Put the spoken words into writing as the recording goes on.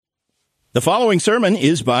The following sermon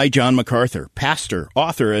is by John MacArthur, pastor,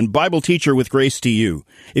 author, and Bible teacher with Grace to You.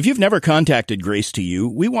 If you've never contacted Grace to You,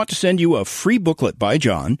 we want to send you a free booklet by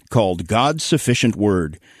John called God's Sufficient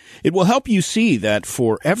Word. It will help you see that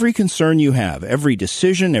for every concern you have, every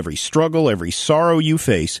decision, every struggle, every sorrow you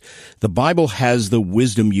face, the Bible has the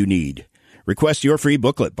wisdom you need. Request your free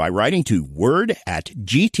booklet by writing to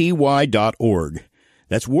word@gty.org.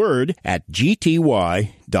 That's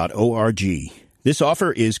word@gty.org. This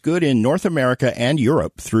offer is good in North America and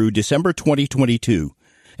Europe through December 2022.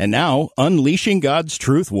 And now, unleashing God's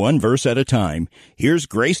truth one verse at a time, here's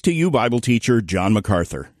Grace to You Bible teacher John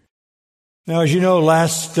MacArthur. Now, as you know,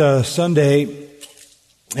 last Sunday,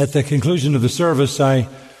 at the conclusion of the service, I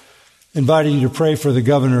invited you to pray for the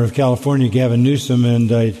governor of California, Gavin Newsom,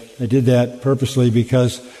 and I did that purposely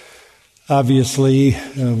because, obviously,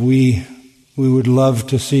 we would love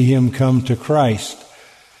to see him come to Christ.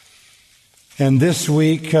 And this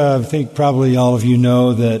week, I think probably all of you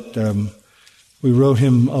know that we wrote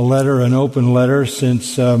him a letter, an open letter,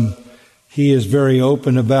 since he is very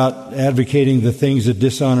open about advocating the things that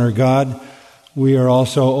dishonor God. We are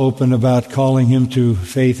also open about calling him to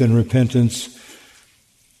faith and repentance,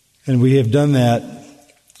 and we have done that.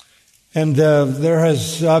 And there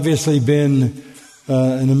has obviously been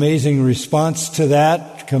an amazing response to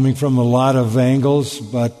that, coming from a lot of angles,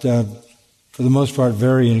 but for the most part,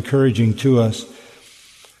 very encouraging to us.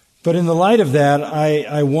 But in the light of that,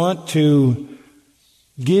 I want to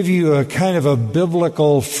give you a kind of a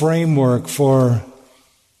biblical framework for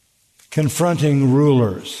confronting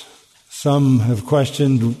rulers. Some have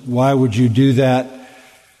questioned, why would you do that?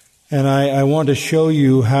 And I want to show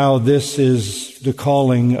you how this is the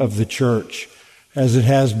calling of the church, as it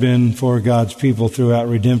has been for God's people throughout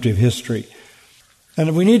redemptive history.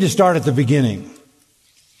 And we need to start at the beginning.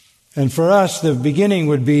 And for us, the beginning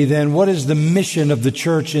would be then, what is the mission of the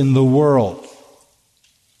church in the world?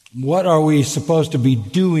 What are we supposed to be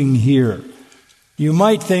doing here? You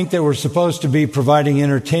might think that we're supposed to be providing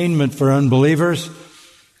entertainment for unbelievers.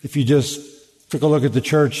 If you just took a look at the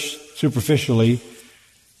church superficially,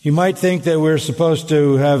 you might think that we're supposed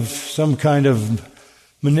to have some kind of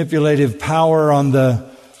manipulative power on the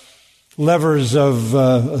levers of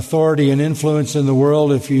authority and influence in the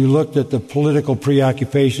world if you looked at the political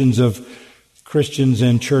preoccupations of Christians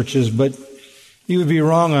and churches, but you would be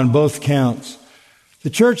wrong on both counts. The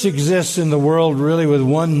church exists in the world really with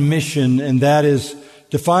one mission, and that is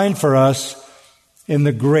defined for us in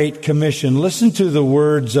the Great Commission. Listen to the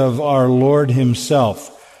words of our Lord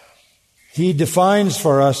himself. He defines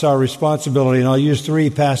for us our responsibility, and I'll use three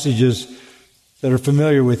passages that are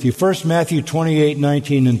familiar with you. First, Matthew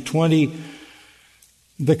 28:19 and 20.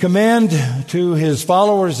 The command to his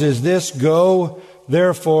followers is this: go,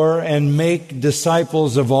 therefore, and make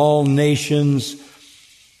disciples of all nations,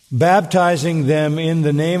 baptizing them in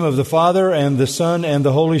the name of the Father and the Son and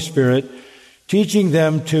the Holy Spirit, teaching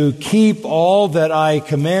them to keep all that I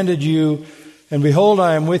commanded you, and behold,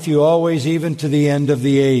 I am with you always, even to the end of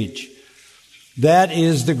the age. That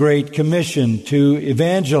is the Great Commission, to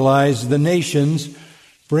evangelize the nations,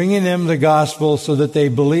 bringing them the gospel so that they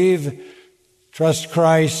believe, trust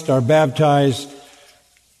Christ, are baptized,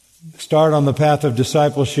 start on the path of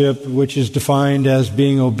discipleship, which is defined as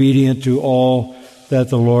being obedient to all that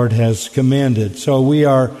the Lord has commanded. So we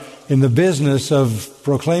are in the business of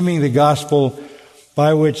proclaiming the gospel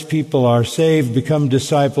by which people are saved, become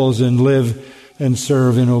disciples, and live and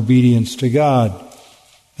serve in obedience to God.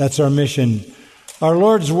 That's our mission. Our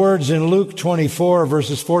Lord's words in Luke 24,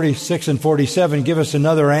 verses 46 and 47, give us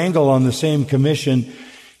another angle on the same commission.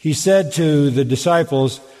 He said to the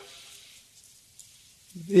disciples,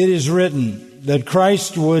 "It is written that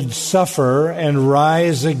Christ would suffer and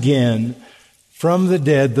rise again from the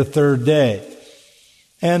dead the third day,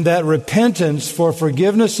 and that repentance for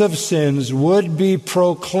forgiveness of sins would be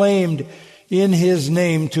proclaimed in his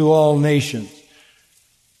name to all nations."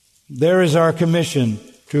 There is our commission,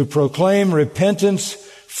 to proclaim repentance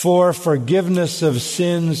for forgiveness of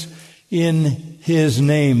sins in his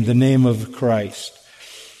name, the name of Christ.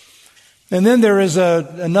 And then there is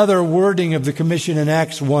another wording of the commission in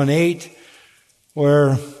Acts 1:8,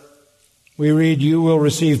 where we read, "You will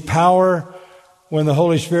receive power when the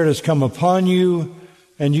Holy Spirit has come upon you,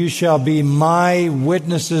 and you shall be my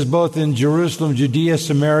witnesses both in Jerusalem, Judea,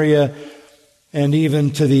 Samaria, and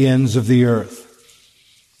even to the ends of the earth."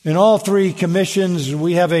 In all three commissions,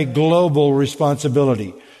 we have a global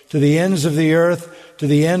responsibility: to the ends of the earth, to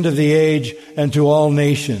the end of the age, and to all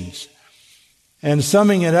nations. And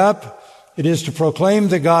summing it up, it is to proclaim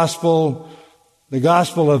the gospel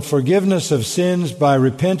of forgiveness of sins by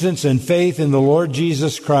repentance and faith in the Lord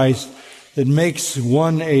Jesus Christ that makes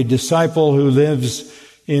one a disciple who lives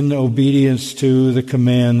in obedience to the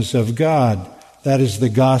commands of God. That is the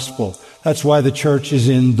gospel. That's why the church is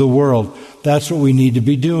in the world. That's what we need to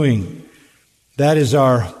be doing. That is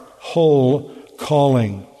our whole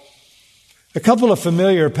calling. A couple of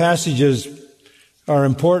familiar passages are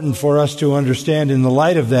important for us to understand in the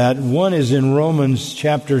light of that. One is in Romans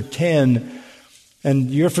chapter 10,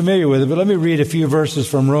 and you're familiar with it, but let me read a few verses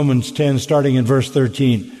from Romans 10, starting in verse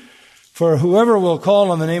 13. For whoever will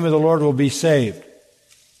call on the name of the Lord will be saved.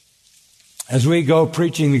 As we go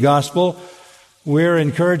preaching the gospel, we're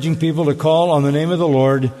encouraging people to call on the name of the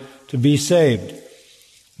Lord to be saved.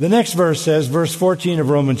 The next verse says, verse 14 of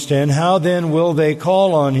Romans 10, how then will they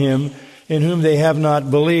call on him in whom they have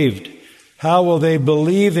not believed? How will they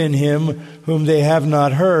believe in him whom they have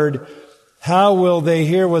not heard? How will they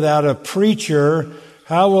hear without a preacher?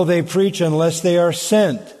 How will they preach unless they are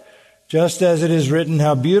sent? Just as it is written,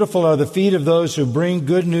 how beautiful are the feet of those who bring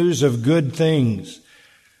good news of good things.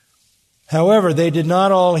 However, they did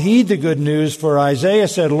not all heed the good news, for Isaiah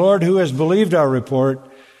said, Lord, who has believed our report?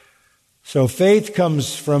 So faith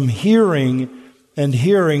comes from hearing, and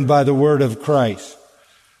hearing by the word of Christ.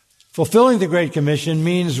 Fulfilling the Great Commission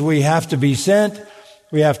means we have to be sent,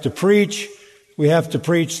 we have to preach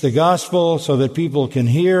the gospel so that people can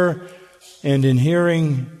hear, and in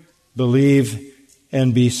hearing, believe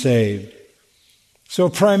and be saved. So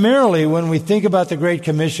primarily, when we think about the Great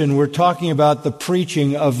Commission, we're talking about the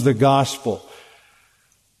preaching of the gospel.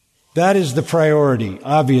 That is the priority,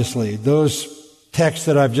 obviously. Those texts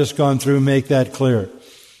that I've just gone through make that clear.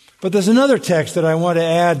 But there's another text that I want to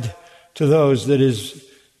add to those that is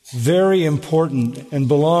very important and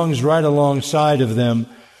belongs right alongside of them.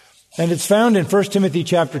 And it's found in 1 Timothy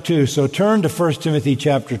chapter 2. So turn to 1 Timothy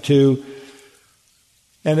chapter 2.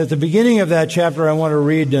 And at the beginning of that chapter, I want to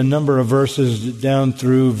read a number of verses down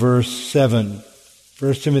through verse 7.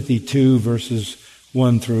 1 Timothy 2, verses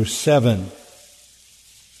 1 through 7.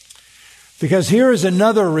 Because here is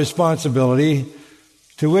another responsibility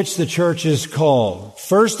to which the church is called.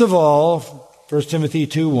 First of all, 1 Timothy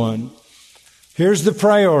 2:1, here's the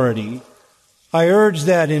priority. I urge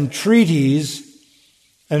that entreaties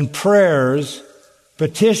and prayers,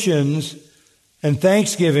 petitions and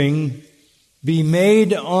thanksgiving be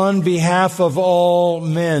made on behalf of all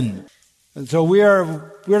men. And so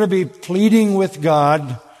we're to be pleading with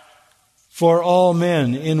God for all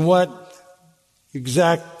men. In what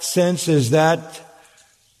exact sense is that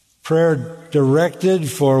prayer directed?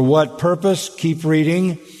 For what purpose? Keep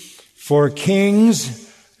reading. For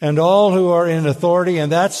kings and all who are in authority,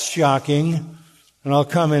 and that's shocking, and I'll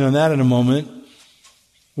comment on that in a moment.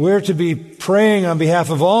 We're to be praying on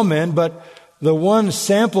behalf of all men, but the one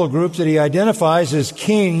sample group that he identifies is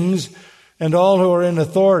kings and all who are in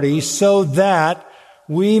authority, so that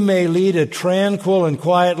we may lead a tranquil and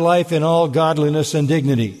quiet life in all godliness and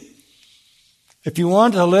dignity. If you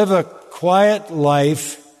want to live a quiet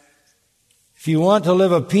life, if you want to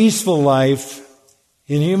live a peaceful life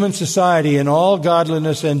in human society in all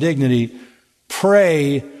godliness and dignity,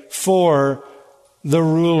 pray for the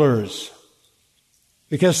rulers.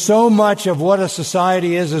 Because so much of what a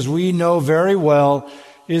society is, as we know very well,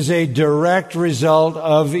 is a direct result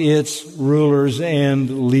of its rulers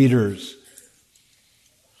and leaders.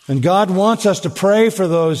 And God wants us to pray for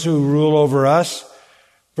those who rule over us.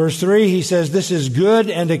 Verse 3, he says, this is good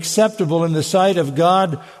and acceptable in the sight of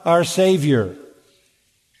God our Savior.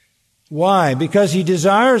 Why? Because he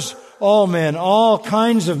desires all men, all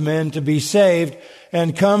kinds of men, to be saved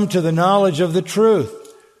and come to the knowledge of the truth.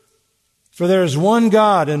 For there is one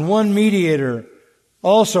God and one mediator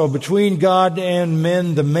also between God and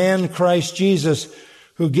men, the man Christ Jesus,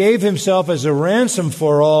 who gave himself as a ransom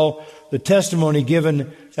for all, the testimony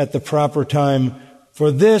given at the proper time. For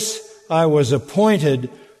this I was appointed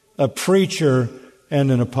a preacher and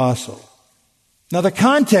an apostle. Now the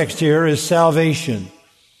context here is salvation.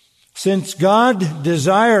 Since God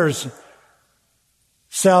desires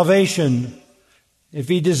salvation, if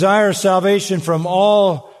he desires salvation from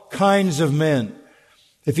all kinds of men,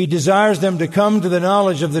 if he desires them to come to the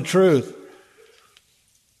knowledge of the truth,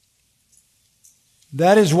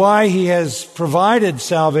 that is why he has provided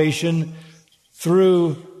salvation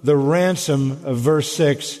through the ransom of verse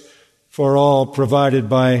 6 for all provided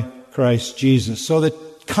by Christ Jesus. So the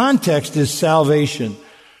context is salvation.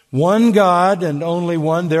 One God and only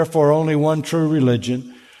one, therefore only one true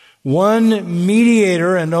religion. One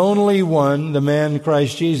mediator and only one, the man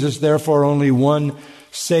Christ Jesus, therefore only one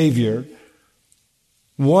Savior.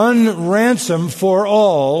 One ransom for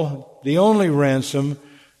all, the only ransom,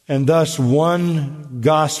 and thus one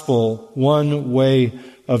gospel, one way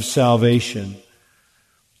of salvation.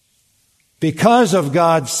 Because of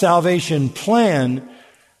God's salvation plan,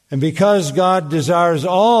 and because God desires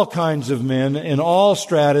all kinds of men in all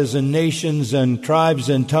stratas and nations and tribes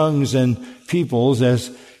and tongues and peoples,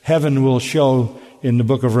 as heaven will show in the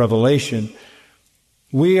book of Revelation,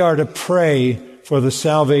 we are to pray for the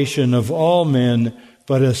salvation of all men,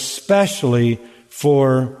 but especially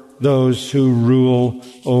for those who rule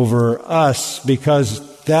over us,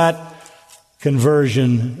 because that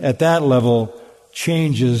conversion at that level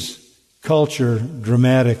changes culture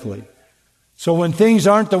dramatically. So when things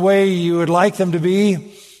aren't the way you would like them to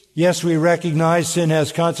be, yes, we recognize sin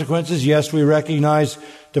has consequences. Yes, we recognize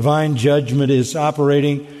divine judgment is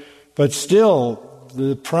operating. But still,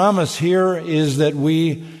 the promise here is that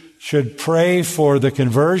we should pray for the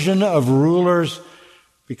conversion of rulers,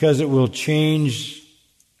 because it will change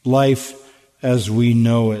life as we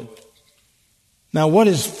know it. Now, what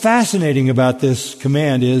is fascinating about this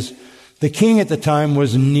command is the king at the time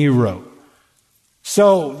was Nero.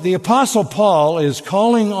 So the Apostle Paul is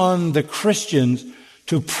calling on the Christians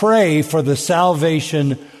to pray for the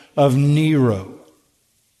salvation of Nero.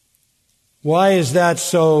 Why is that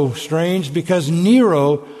so strange? Because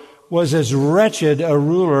Nero was as wretched a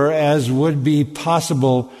ruler as would be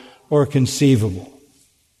possible or conceivable.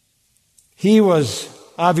 He was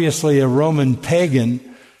obviously a Roman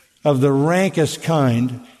pagan of the rankest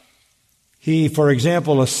kind. He, for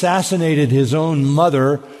example, assassinated his own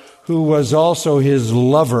mother, who was also his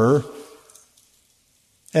lover.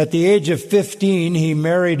 At the age of 15, he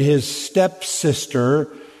married his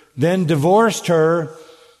stepsister, then divorced her,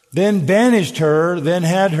 then banished her, then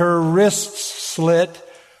had her wrists slit,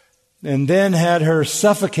 and then had her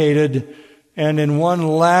suffocated, and in one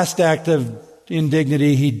last act of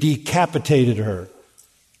indignity, he decapitated her,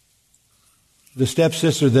 the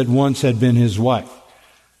stepsister that once had been his wife.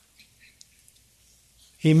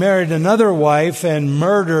 He married another wife and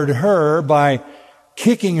murdered her by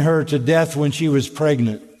kicking her to death when she was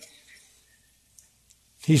pregnant.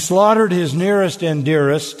 He slaughtered his nearest and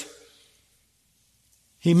dearest.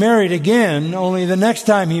 He married again, only the next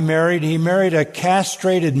time he married a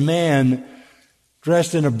castrated man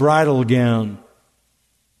dressed in a bridal gown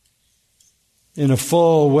in a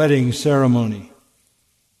full wedding ceremony.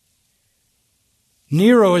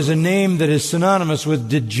 Nero is a name that is synonymous with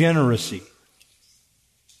degeneracy.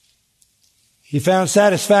 He found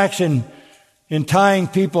satisfaction in tying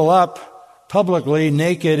people up publicly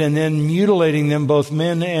naked and then mutilating them, both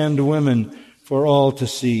men and women, for all to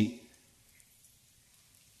see.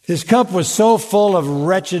 His cup was so full of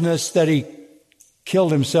wretchedness that he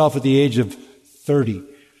killed himself at the age of 30.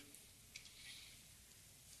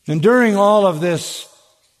 And during all of this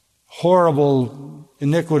horrible,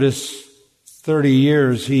 iniquitous 30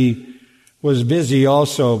 years, he was busy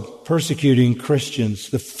also persecuting Christians,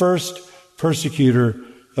 the first persecutor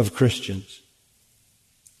of Christians.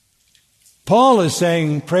 Paul is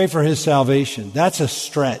saying, pray for his salvation. That's a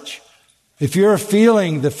stretch. If you're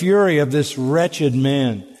feeling the fury of this wretched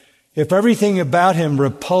man, if everything about him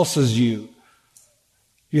repulses you,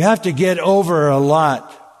 you have to get over a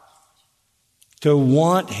lot to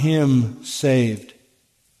want him saved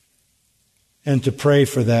and to pray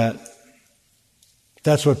for that.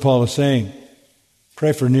 That's what Paul is saying.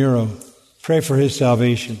 Pray for Nero. Pray for his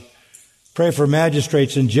salvation. Pray for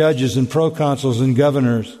magistrates and judges and proconsuls and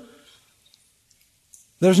governors.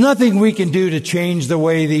 There's nothing we can do to change the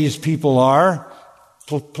way these people are.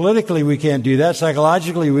 Politically, we can't do that.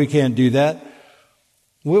 Psychologically, we can't do that.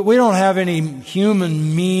 We don't have any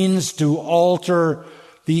human means to alter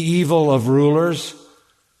the evil of rulers.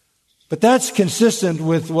 But that's consistent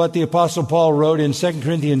with what the Apostle Paul wrote in 2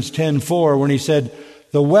 Corinthians 10:4 when he said,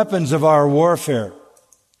 the weapons of our warfare,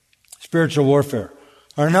 spiritual warfare,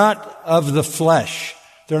 are not of the flesh.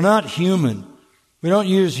 They're not human. We don't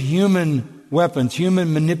use human weapons,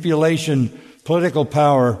 human manipulation, political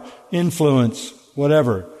power, influence,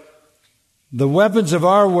 whatever. The weapons of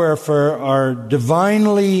our warfare are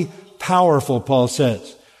divinely powerful, Paul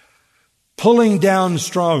says, pulling down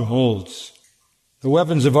strongholds. The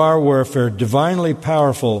weapons of our warfare, divinely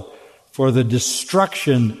powerful for the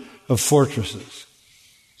destruction of fortresses.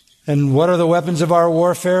 And what are the weapons of our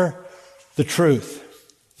warfare? The truth.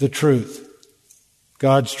 The truth.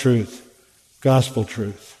 God's truth. Gospel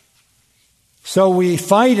truth. So we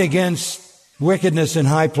fight against wickedness in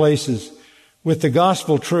high places with the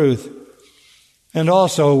gospel truth and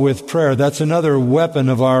also with prayer. That's another weapon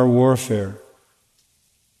of our warfare.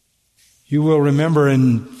 You will remember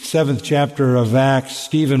in 7th chapter of Acts,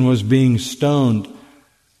 Stephen was being stoned.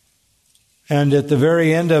 And at the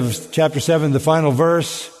very end of chapter 7, the final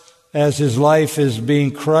verse, as his life is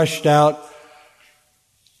being crushed out,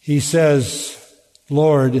 he says,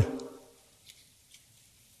 Lord,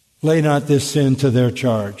 lay not this sin to their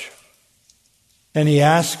charge. And he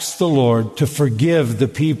asks the Lord to forgive the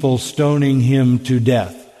people stoning him to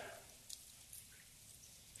death.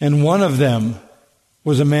 And one of them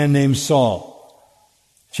was a man named Saul.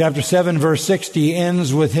 Chapter 7, verse 60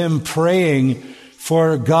 ends with him praying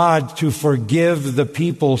for God to forgive the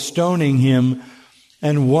people stoning him.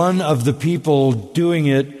 And one of the people doing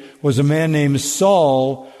it was a man named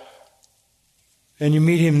Saul. And you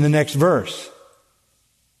meet him in the next verse.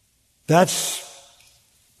 That's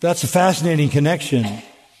a fascinating connection,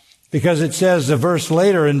 because it says a verse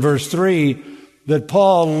later in verse 3 that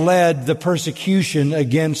Paul led the persecution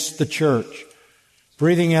against the church,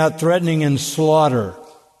 breathing out threatening and slaughter.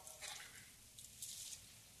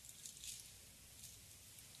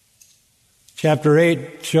 Chapter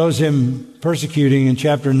 8 shows him persecuting. In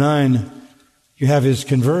chapter 9, you have his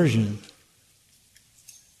conversion.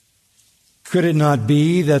 Could it not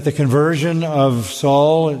be that the conversion of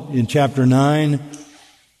Saul in chapter 9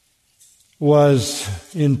 was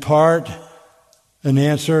in part an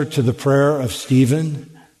answer to the prayer of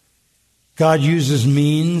Stephen? God uses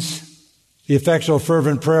means. The effectual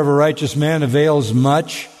fervent prayer of a righteous man avails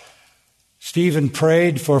much. Stephen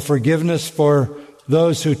prayed for forgiveness for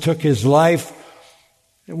those who took his life.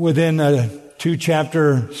 Within a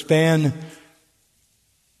 2-chapter span,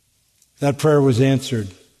 that prayer was answered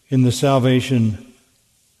in the salvation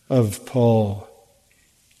of Paul.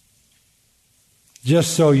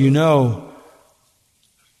 Just so you know,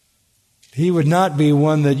 he would not be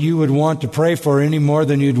one that you would want to pray for any more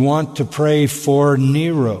than you'd want to pray for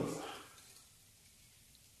Nero.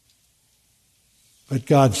 But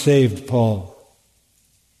God saved Paul.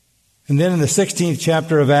 And then in the 16th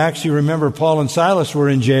chapter of Acts, you remember Paul and Silas were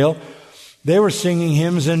in jail. They were singing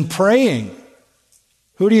hymns and praying.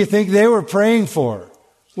 Who do you think they were praying for?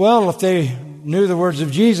 Well, if they knew the words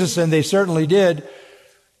of Jesus, and they certainly did,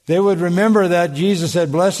 they would remember that Jesus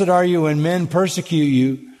said, "Blessed are you when men persecute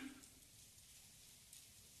you."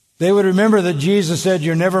 They would remember that Jesus said,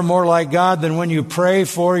 "You're never more like God than when you pray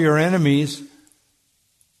for your enemies."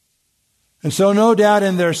 And so no doubt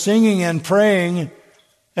in their singing and praying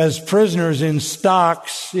as prisoners in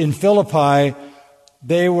stocks in Philippi,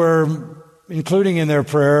 they were including in their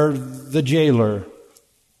prayer the jailer.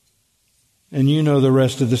 And you know the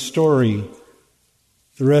rest of the story.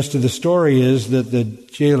 The rest of the story is that the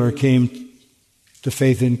jailer came to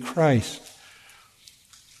faith in Christ.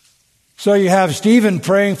 So you have Stephen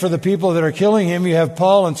praying for the people that are killing him. You have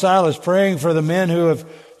Paul and Silas praying for the men who have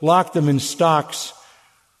locked them in stocks.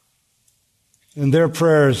 And their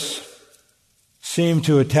prayers seem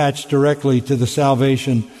to attach directly to the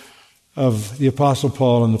salvation of the Apostle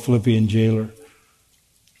Paul and the Philippian jailer.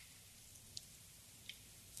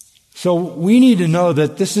 So we need to know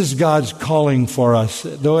that this is God's calling for us.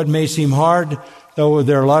 Though it may seem hard, though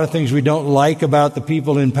there are a lot of things we don't like about the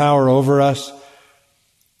people in power over us,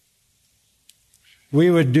 we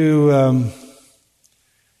would do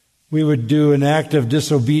an act of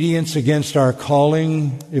disobedience against our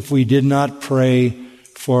calling if we did not pray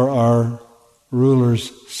for our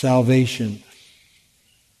rulers' salvation.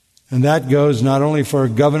 And that goes not only for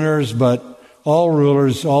governors, but all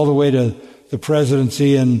rulers, all the way to the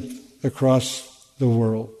presidency and across the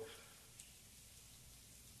world.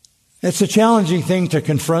 It's a challenging thing to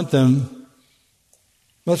confront them.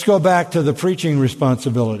 Let's go back to the preaching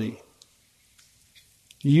responsibility.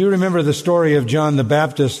 You remember the story of John the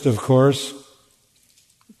Baptist, of course.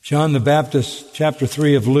 John the Baptist, chapter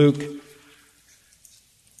 3 of Luke,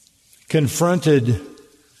 confronted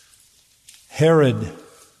Herod,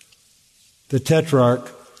 the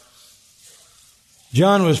Tetrarch.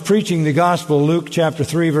 John was preaching the gospel, Luke chapter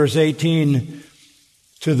 3, verse 18,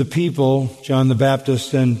 to the people, John the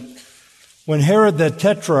Baptist. And when Herod the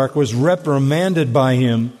Tetrarch was reprimanded by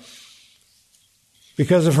him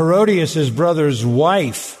because of Herodias, his brother's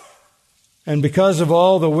wife, and because of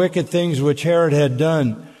all the wicked things which Herod had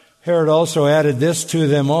done, Herod also added this to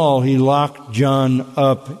them all: he locked John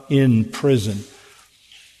up in prison.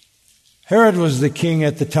 Herod was the king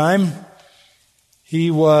at the time. He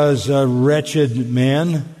was a wretched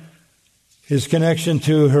man. His connection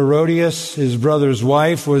to Herodias, his brother's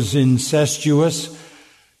wife, was incestuous.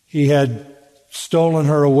 He had stolen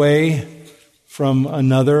her away from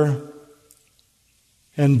another.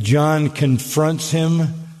 And John confronts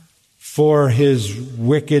him for his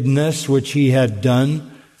wickedness, which he had done.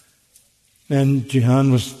 And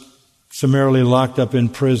John was summarily locked up in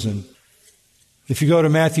prison. If you go to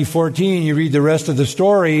Matthew 14, you read the rest of the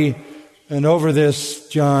story, and over this,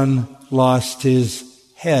 John lost his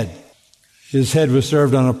head. His head was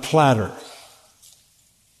served on a platter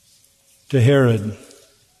to Herod.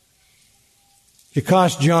 It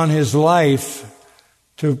cost John his life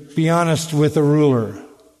to be honest with a ruler,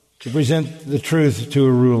 to present the truth to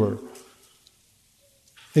a ruler.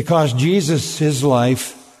 It cost Jesus his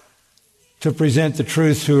life to present the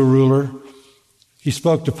truth to a ruler. He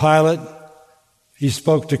spoke to Pilate. He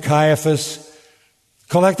spoke to Caiaphas.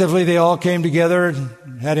 Collectively, they all came together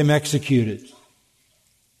and had him executed.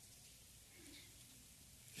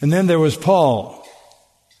 And then there was Paul.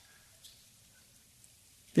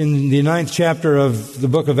 In the 9th chapter of the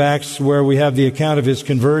book of Acts, where we have the account of his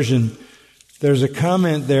conversion, there's a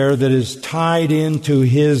comment there that is tied into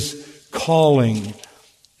his calling.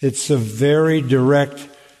 It's a very direct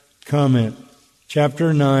comment.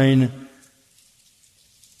 Chapter 9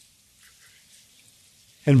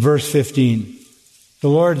 and verse 15. The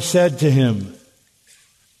Lord said to him,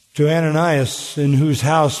 to Ananias, in whose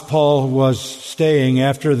house Paul was staying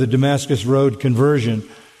after the Damascus Road conversion,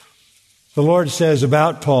 the Lord says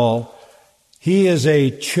about Paul, he is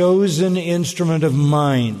a chosen instrument of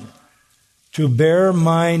mine to bear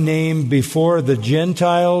my name before the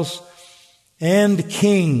Gentiles and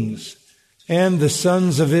kings and the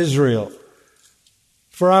sons of Israel.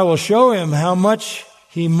 For I will show him how much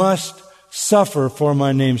he must suffer for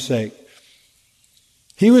my name's sake.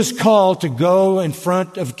 He was called to go in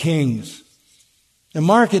front of kings. And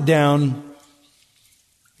mark it down,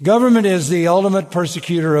 government is the ultimate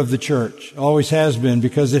persecutor of the church. Always has been,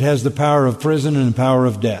 because it has the power of prison and the power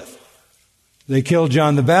of death. They killed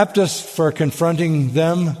John the Baptist for confronting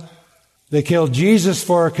them. They killed Jesus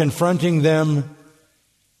for confronting them.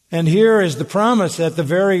 And here is the promise at the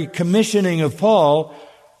very commissioning of Paul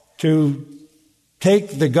to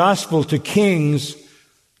take the gospel to kings,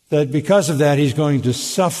 that because of that he's going to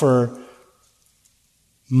suffer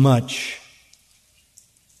much.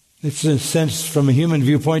 It's, in a sense, from a human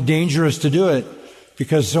viewpoint, dangerous to do it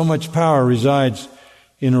because so much power resides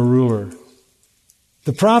in a ruler.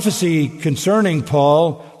 The prophecy concerning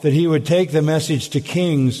Paul, that he would take the message to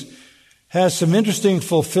kings, has some interesting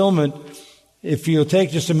fulfillment. If you'll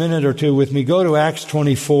take just a minute or two with me, go to Acts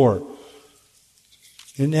 24.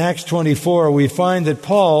 In Acts 24, we find that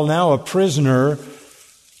Paul, now a prisoner,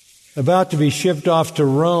 about to be shipped off to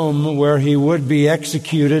Rome, where he would be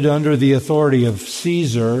executed under the authority of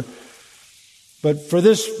Caesar. But for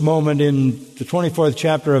this moment in the 24th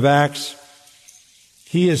chapter of Acts,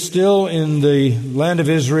 he is still in the land of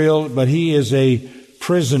Israel, but he is a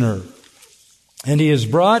prisoner. And he is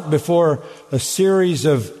brought before a series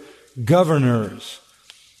of governors.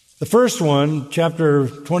 The first one, chapter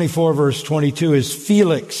 24, verse 22, is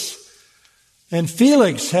Felix. And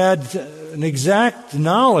Felix had an exact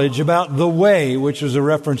knowledge about the way, which was a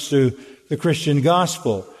reference to the Christian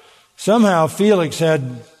gospel. Somehow Felix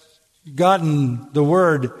had gotten the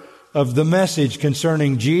word of the message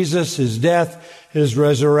concerning Jesus, his death, his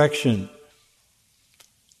resurrection.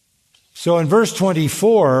 So in verse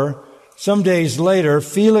 24, some days later,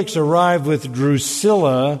 Felix arrived with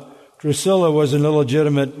Drusilla. Drusilla was an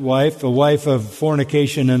illegitimate wife, a wife of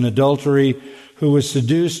fornication and adultery, who was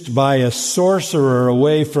seduced by a sorcerer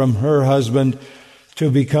away from her husband to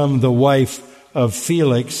become the wife of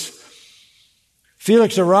Felix.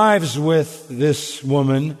 Felix arrives with this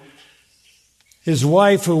woman, his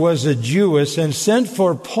wife who was a Jewess, and sent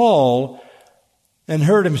for Paul and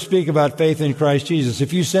heard him speak about faith in Christ Jesus.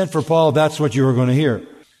 If you sent for Paul, that's what you were going to hear.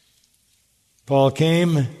 Paul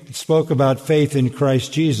came and spoke about faith in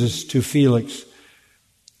Christ Jesus to Felix.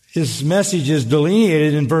 His message is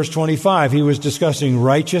delineated in verse 25. He was discussing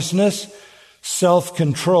righteousness,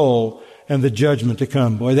 self-control, and the judgment to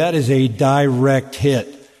come. Boy, that is a direct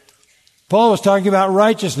hit. Paul was talking about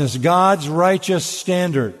righteousness, God's righteous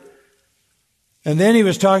standard. And then he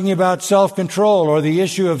was talking about self-control, or the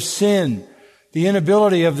issue of sin, the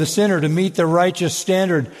inability of the sinner to meet the righteous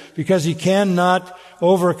standard because he cannot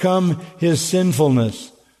overcome his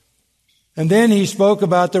sinfulness. And then he spoke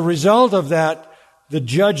about the result of that, the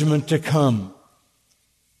judgment to come.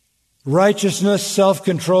 Righteousness,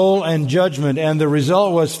 self-control, and judgment. And the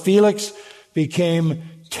result was Felix became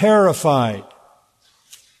terrified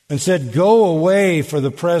and said, "Go away for the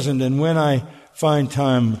present, and when I find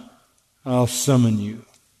time, I'll summon you."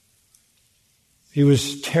 He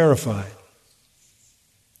was terrified.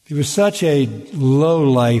 He was such a low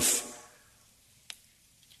life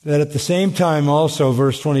that at the same time also,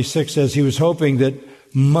 verse 26 says, he was hoping that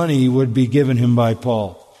money would be given him by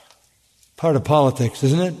Paul. Part of politics,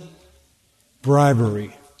 isn't it?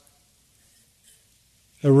 Bribery.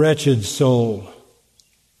 A wretched soul.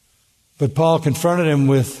 But Paul confronted him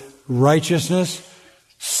with righteousness,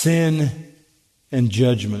 sin, and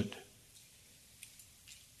judgment.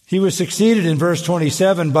 He was succeeded in verse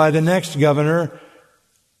 27 by the next governor,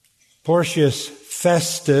 Porcius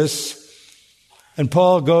Festus, and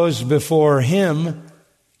Paul goes before him.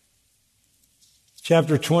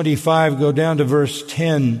 Chapter 25, go down to verse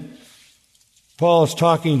 10. Paul is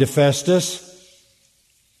talking to Festus.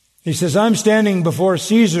 He says, I'm standing before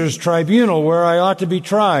Caesar's tribunal where I ought to be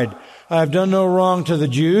tried. I have done no wrong to the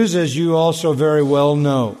Jews, as you also very well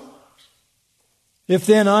know. If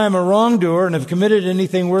then I am a wrongdoer and have committed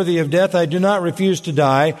anything worthy of death, I do not refuse to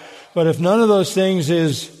die. But if none of those things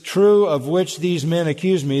is true of which these men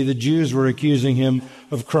accuse me, the Jews were accusing him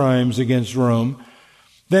of crimes against Rome,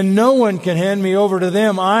 then no one can hand me over to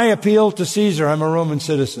them. I appeal to Caesar. I'm a Roman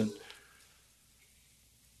citizen.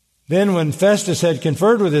 Then when Festus had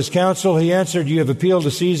conferred with his council, he answered, you have appealed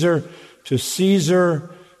to Caesar. To Caesar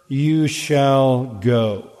you shall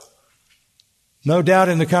go. No doubt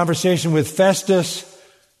in the conversation with Festus,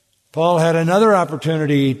 Paul had another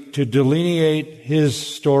opportunity to delineate his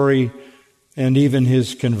story and even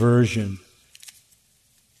his conversion.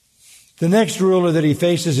 The next ruler that he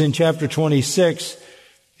faces in chapter 26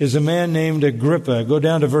 is a man named Agrippa. Go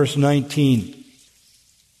down to verse 19.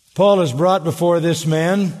 Paul is brought before this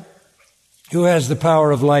man who has the power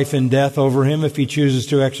of life and death over him if he chooses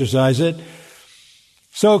to exercise it.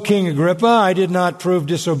 So, King Agrippa, I did not prove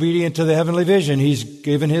disobedient to the heavenly vision. He's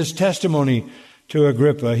given his testimony to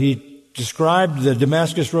Agrippa. He described the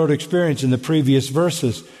Damascus Road experience in the previous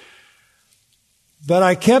verses. But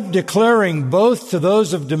I kept declaring both to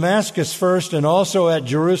those of Damascus first and also at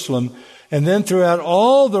Jerusalem, and then throughout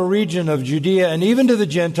all the region of Judea and even to the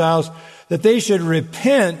Gentiles, that they should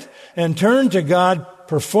repent and turn to God,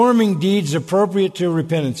 performing deeds appropriate to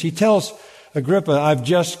repentance. He tells Agrippa, I've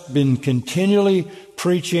just been continually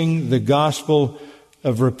preaching the gospel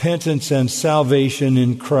of repentance and salvation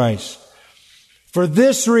in Christ. For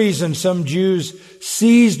this reason, some Jews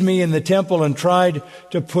seized me in the temple and tried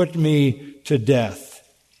to put me to death.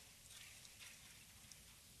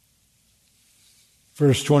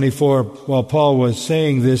 Verse 24, while Paul was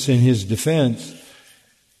saying this in his defense,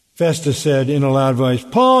 Festus said in a loud voice,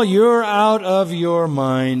 Paul, you're out of your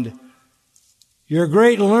mind. Your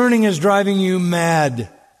great learning is driving you mad.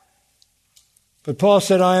 But Paul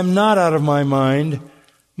said, I am not out of my mind,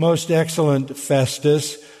 most excellent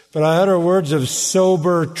Festus, but I utter words of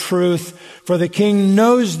sober truth, for the king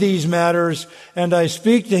knows these matters, and I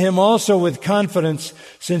speak to him also with confidence,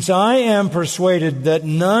 since I am persuaded that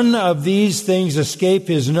none of these things escape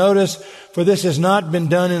his notice, for this has not been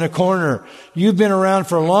done in a corner. You've been around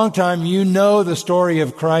for a long time. You know the story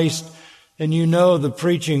of Christ, and you know the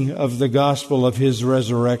preaching of the gospel of his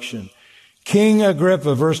resurrection. King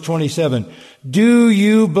Agrippa, verse 27, do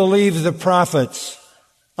you believe the prophets?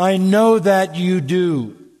 I know that you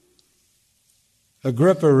do.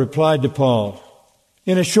 Agrippa replied to Paul,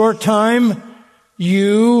 in a short time,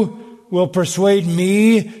 you will persuade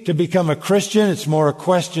me to become a Christian. It's more a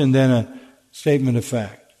question than a statement of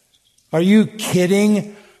fact. Are you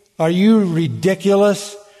kidding? Are you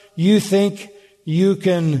ridiculous? You think you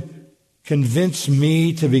can convince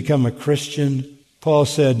me to become a Christian? Paul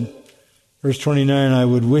said, verse 29, I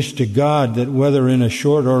would wish to God that whether in a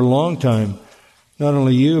short or long time, not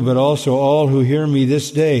only you, but also all who hear me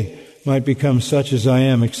this day might become such as I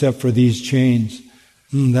am, except for these chains.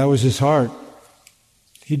 That was his heart.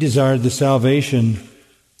 He desired the salvation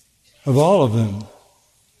of all of them.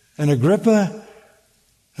 And Agrippa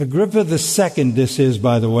the second, this is,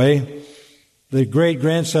 by the way, the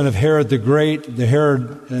great-grandson of Herod the Great, the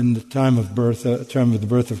Herod in the time of the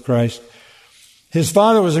birth of Christ. His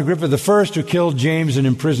father was Agrippa the first, who killed James and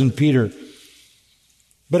imprisoned Peter.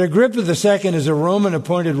 But Agrippa the second is a Roman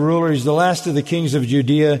appointed ruler. He's the last of the kings of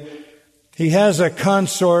Judea. He has a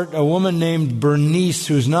consort, a woman named Bernice,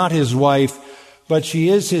 who's not his wife, but she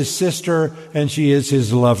is his sister and she is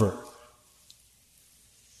his lover.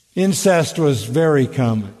 Incest was very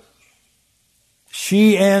common.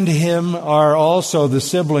 She and him are also the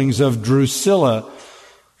siblings of Drusilla,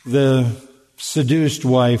 the seduced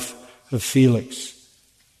wife of Felix.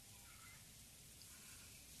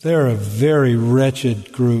 They're a very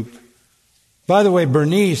wretched group. By the way,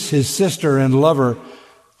 Bernice, his sister and lover,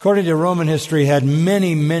 according to Roman history, had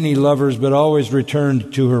many, many lovers, but always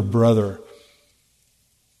returned to her brother.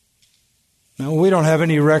 Now, we don't have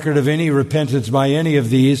any record of any repentance by any of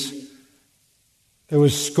these. There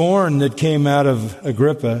was scorn that came out of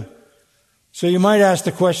Agrippa. So you might ask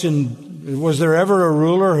the question, was there ever a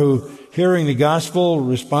ruler who, hearing the gospel,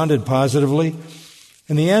 responded positively?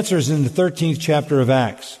 And the answer is in the 13th chapter of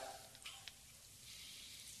Acts.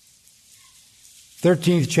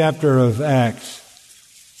 13th chapter of Acts.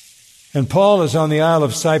 And Paul is on the Isle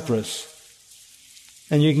of Cyprus.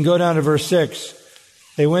 And you can go down to verse 6.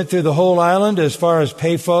 They went through the whole island as far as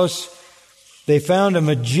Paphos, they found a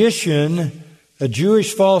magician, a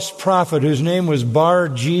Jewish false prophet whose name was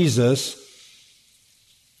Bar-Jesus,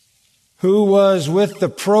 who was with the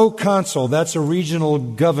proconsul. That's a regional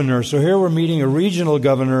governor. So here we're meeting a regional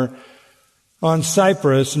governor on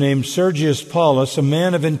Cyprus named Sergius Paulus, a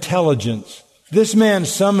man of intelligence. This man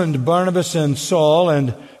summoned Barnabas and Saul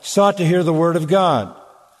and sought to hear the word of God.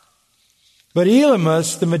 But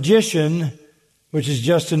Elymas, the magician, which is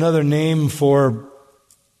just another name for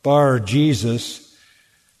Bar-Jesus,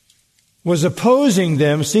 was opposing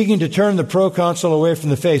them, seeking to turn the proconsul away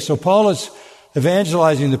from the faith. So Paul is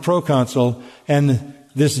evangelizing the proconsul, and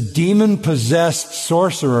this demon-possessed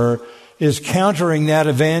sorcerer is countering that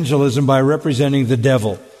evangelism by representing the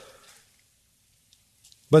devil.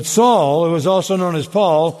 But Saul, who was also known as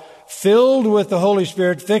Paul, filled with the Holy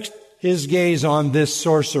Spirit, fixed his gaze on this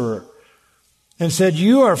sorcerer and said,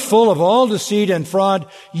 "You are full of all deceit and fraud,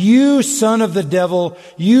 you son of the devil,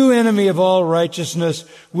 you enemy of all righteousness.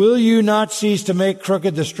 Will you not cease to make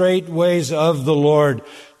crooked the straight ways of the Lord?"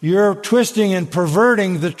 You're twisting and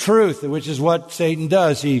perverting the truth, which is what Satan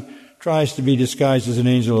does. He tries to be disguised as an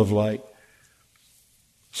angel of light.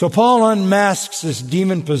 So Paul unmasks this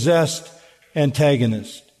demon-possessed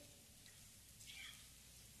antagonist.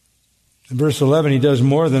 In verse 11, he does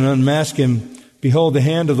more than unmask him. "Behold, the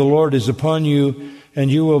hand of the Lord is upon you, and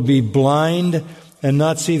you will be blind and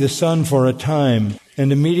not see the sun for a time."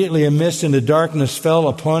 And immediately a mist and a darkness fell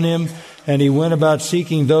upon him, and he went about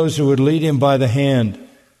seeking those who would lead him by the hand.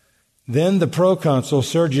 Then the proconsul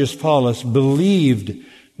Sergius Paulus believed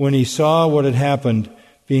when he saw what had happened,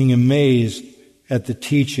 being amazed at the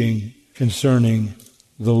teaching concerning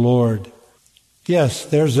the Lord. Yes,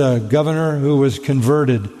 there's a governor who was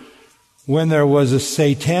converted when there was a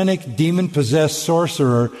satanic, demon-possessed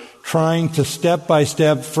sorcerer trying to step by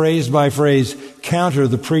step, phrase by phrase, counter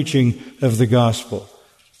the preaching of the gospel.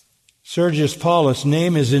 Sergius Paulus'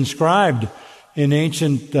 name is inscribed in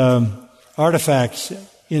ancient artifacts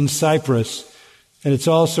in Cyprus, and it's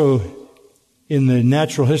also in the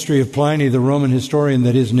natural history of Pliny, the Roman historian,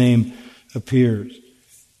 that his name appears.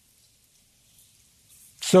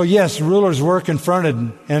 So yes, rulers were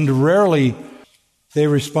confronted, and rarely they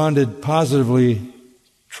responded positively,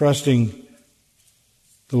 trusting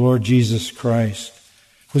the Lord Jesus Christ.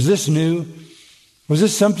 Was this new? Was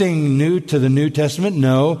this something new to the New Testament?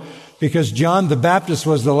 No, because John the Baptist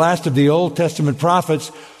was the last of the Old Testament prophets,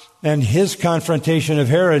 and his confrontation of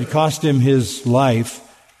Herod cost him his life.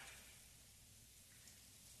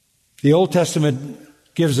 The Old Testament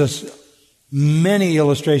gives us many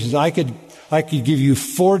illustrations. I could give you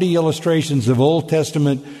 40 illustrations of Old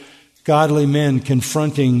Testament godly men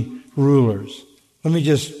confronting rulers. Let me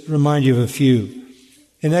just remind you of a few.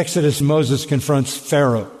 In Exodus, Moses confronts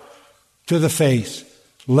Pharaoh to the face.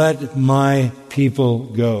 "Let my people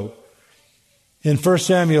go." In 1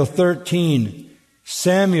 Samuel 13,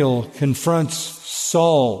 Samuel confronts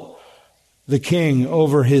Saul, the king,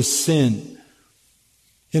 over his sin.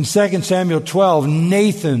 In 2 Samuel 12,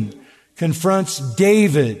 Nathan confronts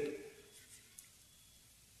David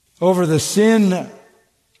over the sin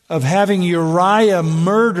of having Uriah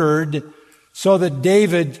murdered so that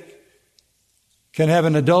David can have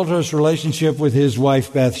an adulterous relationship with his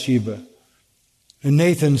wife Bathsheba. And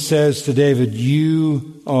Nathan says to David,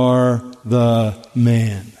 "You are the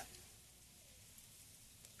man."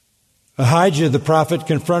 Ahijah the prophet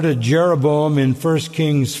confronted Jeroboam in 1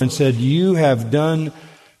 Kings and said, "You have done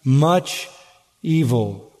much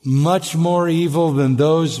evil, much more evil than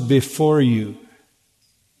those before you."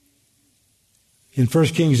 In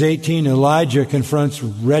 1 Kings 18, Elijah confronts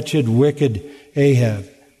wretched, wicked Ahab.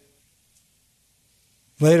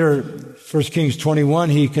 Later, 1 Kings 21,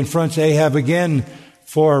 he confronts Ahab again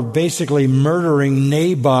for basically murdering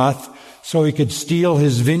Naboth so he could steal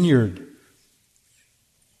his vineyard.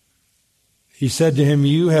 He said to him,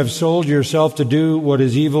 "You have sold yourself to do what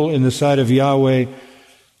is evil in the sight of Yahweh.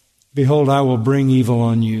 Behold, I will bring evil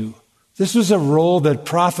on you." This was a role that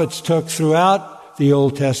prophets took throughout the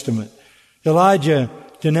Old Testament. Elijah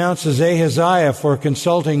denounces Ahaziah for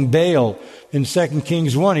consulting Baal. In 2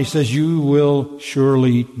 Kings 1, he says, "You will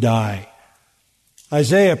surely die."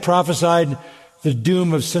 Isaiah prophesied the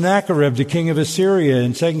doom of Sennacherib, the king of Assyria.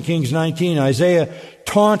 In 2 Kings 19, Isaiah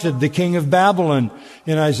taunted the king of Babylon.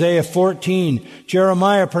 In Isaiah 14,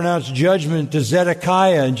 Jeremiah pronounced judgment to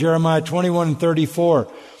Zedekiah in Jeremiah 21 and 34.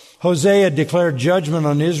 Hosea declared judgment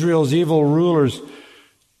on Israel's evil rulers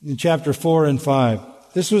in chapter 4 and 5.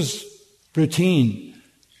 This was routine.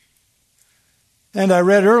 And I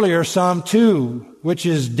read earlier Psalm 2, which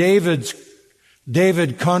is David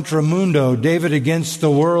contra mundo, David against the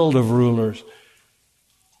world of rulers.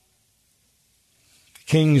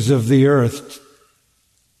 kings of the earth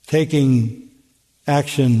taking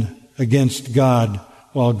action against God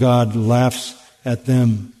while God laughs at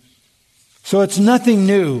them. So it's nothing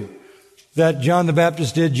new that John the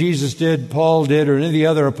Baptist did, Jesus did, Paul did, or any of the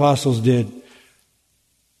other apostles did.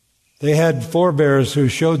 They had forebears who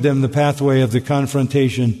showed them the pathway of the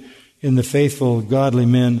confrontation in the faithful, godly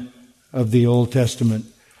men of the Old Testament.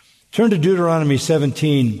 Turn to Deuteronomy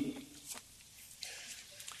 17,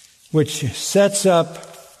 which sets up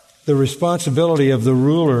the responsibility of the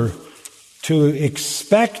ruler to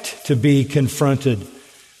expect to be confronted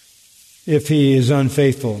if he is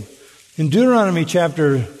unfaithful. In Deuteronomy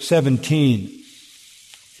chapter 17,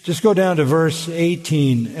 just go down to verse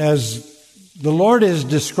 18. As the Lord is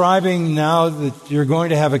describing now that you're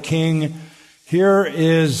going to have a king, here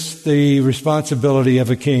is the responsibility of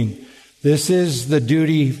a king. This is the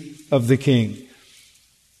duty of the king.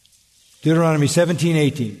 Deuteronomy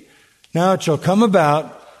 17:18. Now it shall come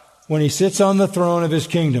about when he sits on the throne of his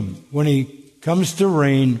kingdom, when he comes to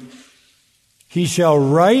reign, he shall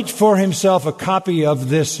write for himself a copy of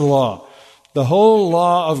this law, the whole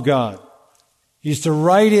law of God. He's to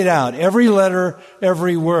write it out, every letter,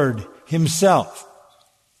 every word, himself.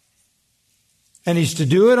 And he's to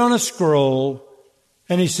do it on a scroll,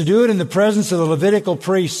 and he's to do it in the presence of the Levitical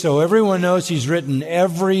priest so everyone knows he's written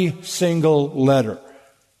every single letter.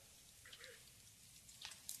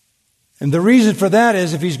 And the reason for that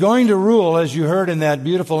is if he's going to rule, as you heard in that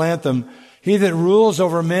beautiful anthem, he that rules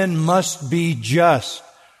over men must be just,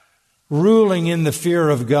 ruling in the fear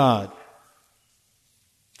of God.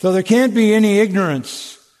 So there can't be any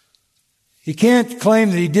ignorance. He can't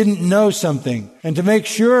claim that he didn't know something. And to make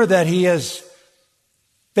sure that he has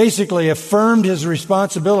basically affirmed his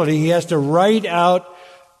responsibility, he has to write out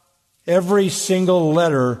every single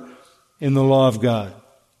letter in the law of God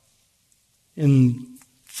in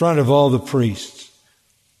front of all the priests.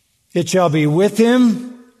 It shall be with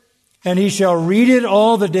him, and he shall read it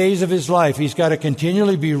all the days of his life. He's got to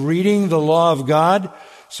continually be reading the law of God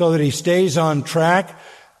so that he stays on track,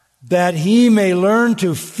 that he may learn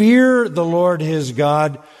to fear the Lord his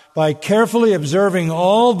God by carefully observing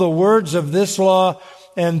all the words of this law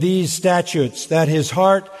and these statutes, that his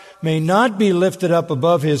heart may not be lifted up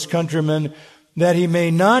above his countrymen, that he may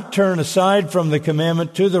not turn aside from the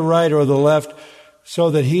commandment to the right or the left,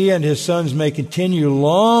 so that he and his sons may continue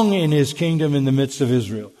long in his kingdom in the midst of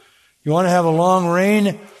Israel. You want to have a long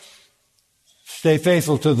reign? Stay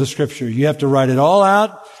faithful to the Scripture. You have to write it all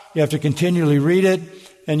out. You have to continually read it,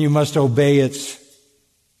 and you must obey its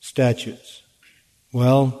statutes.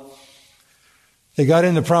 Well, they got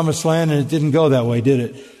in the promised land, and it didn't go that way, did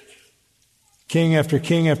it? King after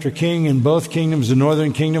king after king in both kingdoms, the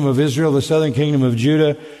northern kingdom of Israel, the southern kingdom of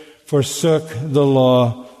Judah, forsook the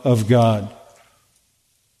law of God.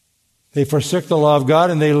 They forsook the law of God,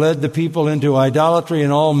 and they led the people into idolatry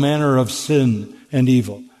and all manner of sin and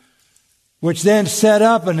evil, which then set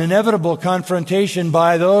up an inevitable confrontation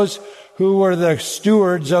by those who were the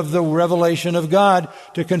stewards of the revelation of God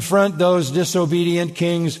to confront those disobedient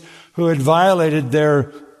kings who had violated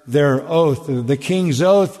their oath. The king's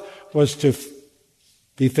oath was to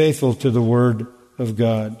be faithful to the word of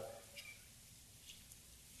God.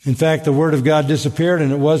 In fact, the word of God disappeared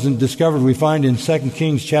and it wasn't discovered, we find in 2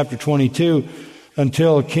 Kings chapter 22,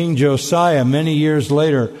 until King Josiah, many years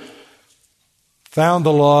later, found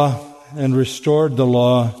the law and restored the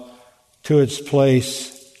law to its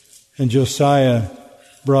place, and Josiah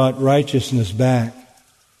brought righteousness back.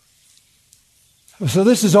 So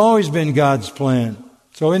this has always been God's plan.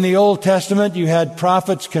 So in the Old Testament, you had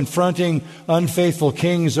prophets confronting unfaithful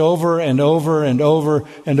kings over and over and over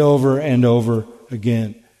and over and over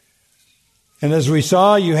again. And as we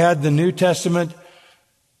saw, you had the New Testament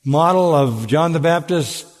model of John the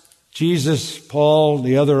Baptist, Jesus, Paul,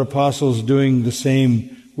 the other apostles doing the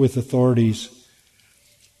same with authorities.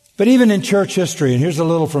 But even in church history, and here's a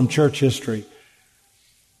little from church history.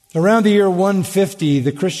 Around the year 150,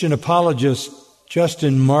 the Christian apologist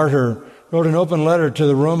Justin Martyr wrote an open letter to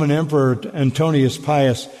the Roman Emperor Antonius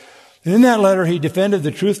Pius. And in that letter, he defended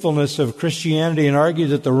the truthfulness of Christianity and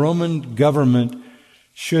argued that the Roman government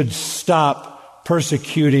should stop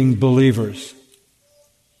persecuting believers.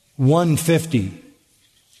 150,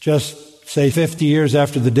 just say 50 years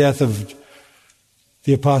after the death of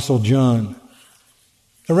the Apostle John.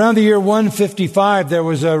 Around the year 155, there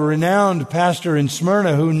was a renowned pastor in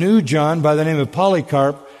Smyrna who knew John by the name of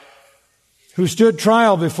Polycarp, who stood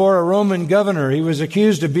trial before a Roman governor. He was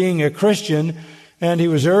accused of being a Christian, and he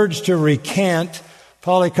was urged to recant.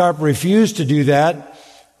 Polycarp refused to do that,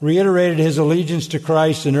 reiterated his allegiance to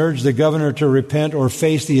Christ, and urged the governor to repent or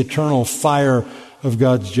face the eternal fire of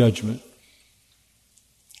God's judgment.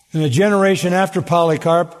 In a generation after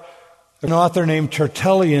Polycarp, an author named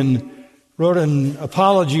Tertullian wrote an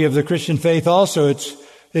apology of the Christian faith also.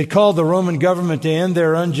 They called the Roman government to end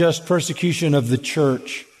their unjust persecution of the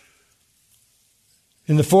church.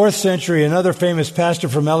 In the 4th century, another famous pastor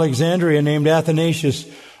from Alexandria named Athanasius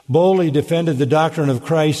boldly defended the doctrine of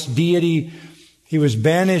Christ's deity. He was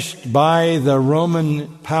banished by the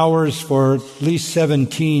Roman powers for at least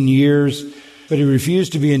 17 years, but he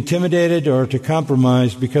refused to be intimidated or to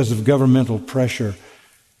compromise because of governmental pressure.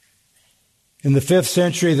 In the 5th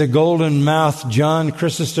century, the golden-mouthed John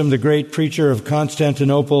Chrysostom, the great preacher of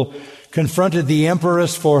Constantinople, confronted the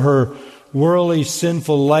empress for her worldly,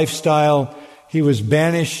 sinful lifestyle. He was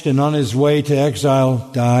banished and on his way to exile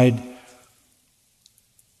died.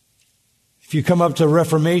 If you come up to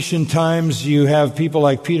Reformation times, you have people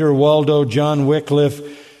like Peter Waldo, John Wycliffe,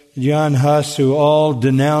 John Huss, who all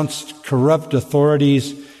denounced corrupt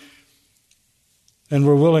authorities and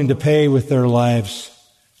were willing to pay with their lives.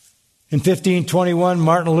 In 1521,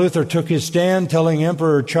 Martin Luther took his stand, telling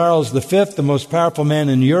Emperor Charles V, the most powerful man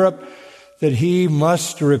in Europe, that he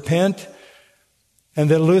must repent and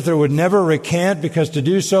that Luther would never recant, because to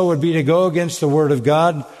do so would be to go against the Word of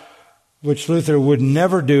God, which Luther would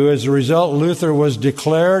never do. As a result, Luther was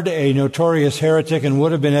declared a notorious heretic and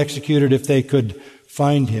would have been executed if they could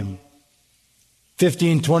find him.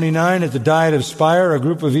 1529, at the Diet of Speyer, a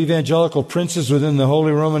group of evangelical princes within the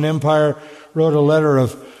Holy Roman Empire wrote a letter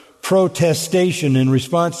of protestation in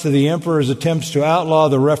response to the emperor's attempts to outlaw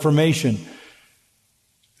the Reformation.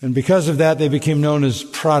 And because of that, they became known as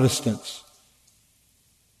Protestants.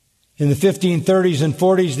 In the 1530s and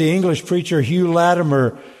 40s, the English preacher Hugh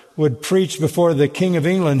Latimer would preach before the King of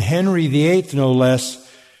England, Henry VIII, no less.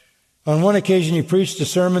 On one occasion, he preached a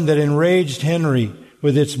sermon that enraged Henry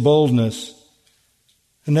with its boldness.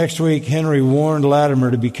 The next week, Henry warned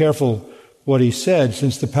Latimer to be careful what he said,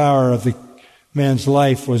 since the power of the man's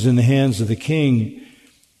life was in the hands of the king.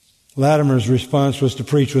 Latimer's response was to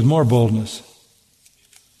preach with more boldness.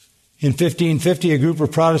 In 1550, a group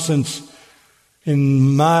of Protestants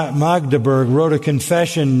in Magdeburg wrote a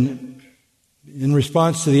confession in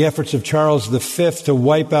response to the efforts of Charles V to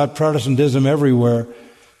wipe out Protestantism everywhere.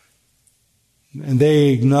 And they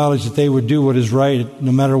acknowledged that they would do what is right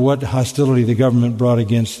no matter what hostility the government brought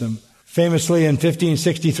against them. Famously, in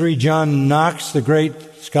 1563, John Knox, the great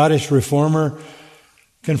Scottish reformer,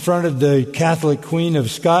 confronted the Catholic Queen of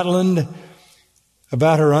Scotland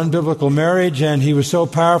about her unbiblical marriage, and he was so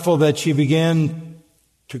powerful that she began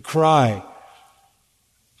to cry.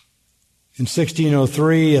 In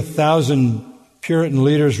 1603, 1,000 Puritan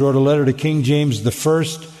leaders wrote a letter to King James I,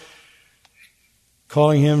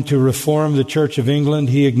 calling him to reform the Church of England.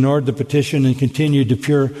 He ignored the petition and continued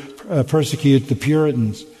to persecute the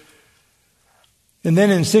Puritans. And then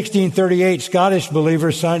in 1638, Scottish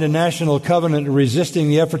believers signed a national covenant resisting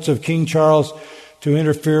the efforts of King Charles to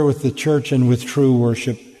interfere with the church and with true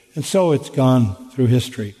worship. And so it's gone through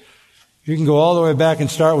history. You can go all the way back and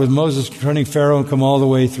start with Moses confronting Pharaoh and come all the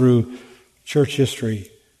way through church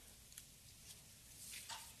history.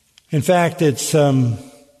 In fact, it's only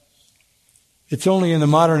in the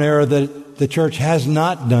modern era that the church has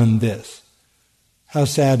not done this. How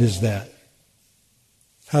sad is that?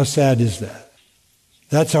 How sad is that?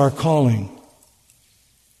 That's our calling.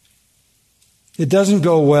 It doesn't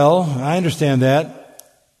go well. I understand that.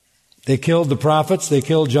 They killed the prophets. They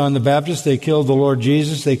killed John the Baptist. They killed the Lord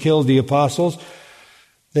Jesus. They killed the apostles.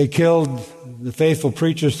 They killed the faithful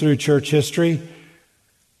preachers through church history.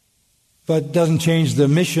 But it doesn't change the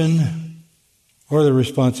mission or the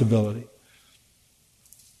responsibility.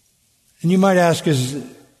 And you might ask, is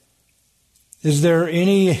there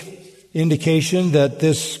any indication that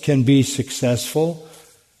this can be successful?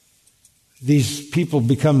 These people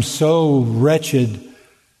become so wretched.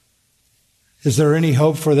 Is there any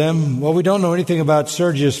hope for them? Well, we don't know anything about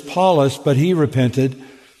Sergius Paulus, but he repented.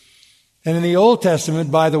 And in the Old Testament,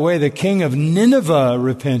 by the way, the king of Nineveh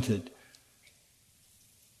repented.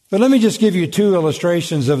 But let me just give you two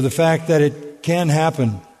illustrations of the fact that it can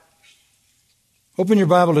happen. Open your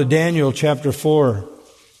Bible to Daniel chapter 4,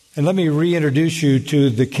 and let me reintroduce you to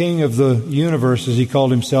the king of the universe, as he called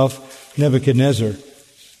himself, Nebuchadnezzar.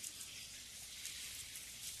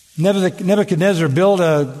 Nebuchadnezzar built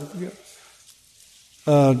a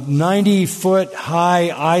 90-foot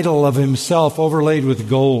high idol of himself overlaid with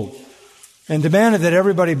gold and demanded that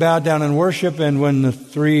everybody bow down and worship. And when the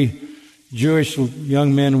 3 Jewish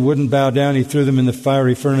young men wouldn't bow down, he threw them in the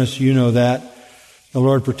fiery furnace. You know that. The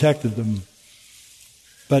Lord protected them.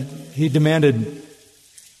 But he demanded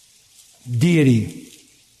deity.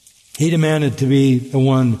 He demanded to be the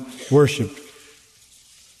one worshipped.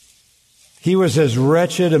 He was as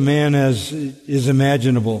wretched a man as is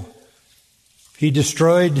imaginable. He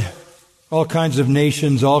destroyed all kinds of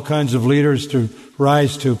nations, all kinds of leaders to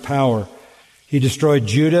rise to power. He destroyed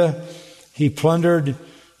Judah. He plundered,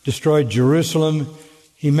 destroyed Jerusalem.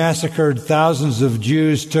 He massacred thousands of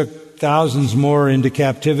Jews, took thousands more into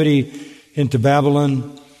captivity, into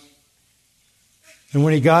Babylon. And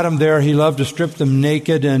when he got them there, he loved to strip them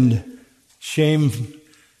naked and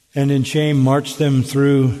in shame marched them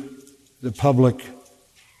through the public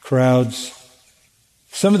crowds.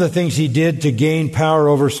 Some of the things he did to gain power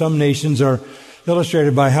over some nations are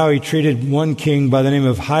illustrated by how he treated one king by the name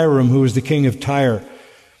of Hiram, who was the king of Tyre.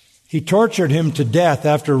 He tortured him to death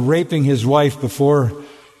after raping his wife before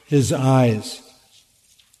his eyes,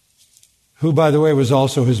 who, by the way, was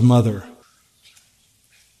also his mother.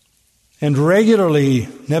 And regularly,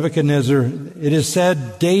 Nebuchadnezzar, it is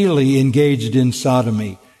said, daily engaged in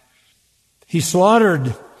sodomy. He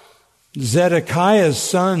slaughtered Zedekiah's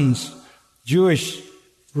sons, Jewish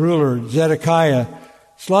ruler Zedekiah,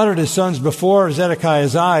 slaughtered his sons before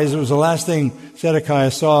Zedekiah's eyes. It was the last thing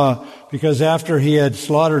Zedekiah saw, because after he had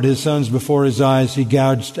slaughtered his sons before his eyes, he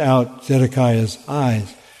gouged out Zedekiah's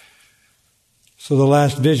eyes. So the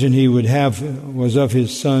last vision he would have was of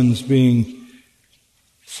his sons being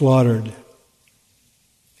slaughtered.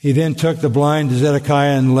 He then took the blind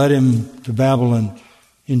Zedekiah and led him to Babylon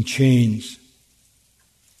in chains.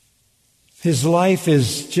 His life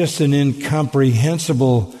is just an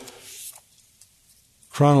incomprehensible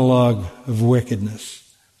chronologue of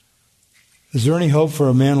wickedness. Is there any hope for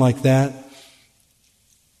a man like that?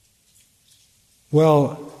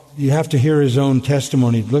 Well, you have to hear his own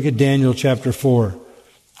testimony. Look at Daniel chapter 4.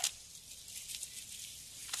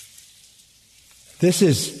 This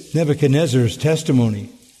is Nebuchadnezzar's testimony.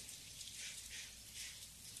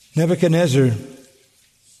 Nebuchadnezzar,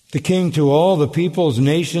 the king to all the peoples,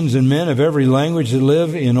 nations, and men of every language that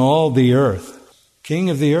live in all the earth. King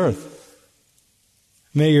of the earth.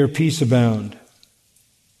 May your peace abound.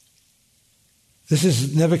 This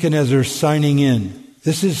is Nebuchadnezzar signing in.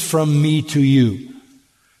 This is from me to you.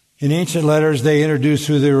 In ancient letters, they introduce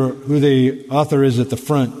who the author is at the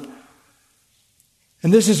front.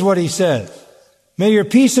 And this is what he says. May your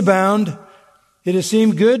peace abound. It has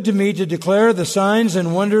seemed good to me to declare the signs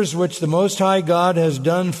and wonders which the Most High God has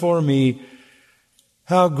done for me.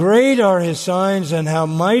 How great are His signs and how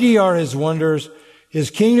mighty are His wonders. His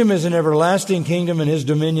kingdom is an everlasting kingdom and His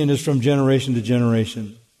dominion is from generation to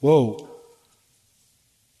generation. Whoa.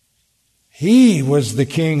 He was the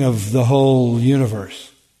king of the whole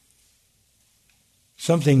universe.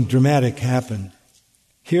 Something dramatic happened.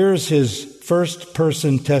 Here's his first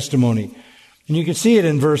person testimony. And you can see it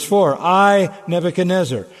in verse 4. I,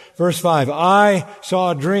 Nebuchadnezzar. Verse 5. I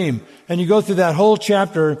saw a dream. And you go through that whole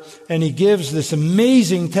chapter and he gives this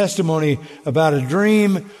amazing testimony about a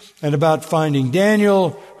dream and about finding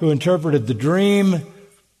Daniel who interpreted the dream.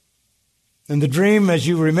 And the dream, as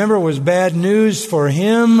you remember, was bad news for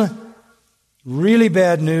him. Really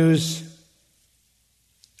bad news.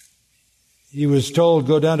 He was told,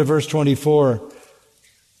 go down to verse 24.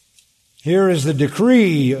 Here is the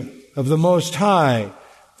decree of the Most High.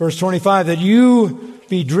 Verse 25, that you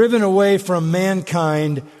be driven away from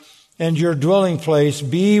mankind and your dwelling place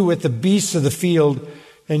be with the beasts of the field,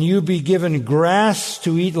 and you be given grass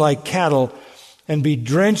to eat like cattle, and be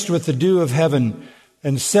drenched with the dew of heaven.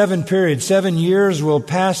 And 7 years will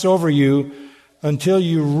pass over you until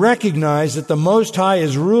you recognize that the Most High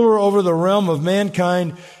is ruler over the realm of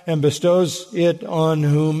mankind and bestows it on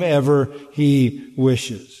whomever He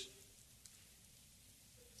wishes.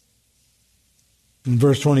 In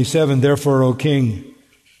verse 27, therefore, O King,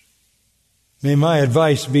 may my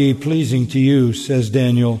advice be pleasing to you, says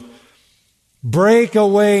Daniel. Break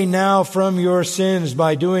away now from your sins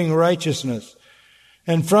by doing righteousness,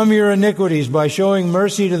 and from your iniquities by showing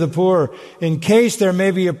mercy to the poor, in case there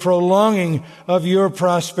may be a prolonging of your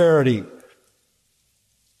prosperity.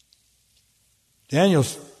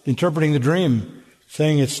 Daniel's interpreting the dream,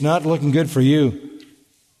 saying it's not looking good for you.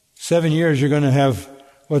 7 years you're going to have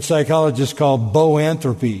what psychologists call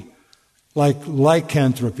boanthropy, like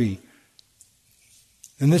lycanthropy.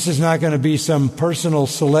 And this is not going to be some personal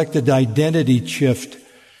selected identity shift.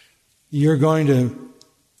 You're going to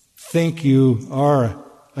think you are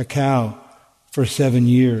a cow for 7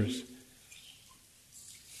 years.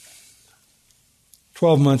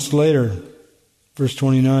 12 months later, verse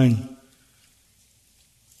 29.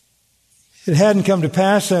 It hadn't come to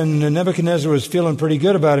pass, and Nebuchadnezzar was feeling pretty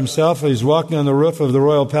good about himself. He was walking on the roof of the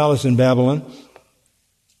royal palace in Babylon.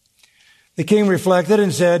 The king reflected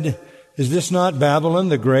and said, Is this not Babylon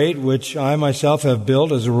the Great, which I myself have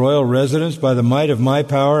built as a royal residence by the might of my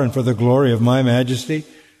power and for the glory of my majesty?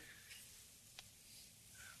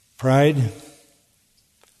 Pride.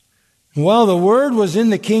 And while the word was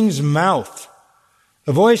in the king's mouth,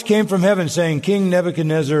 a voice came from heaven saying, King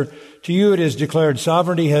Nebuchadnezzar, to you it is declared,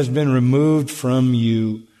 sovereignty has been removed from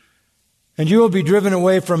you. And you will be driven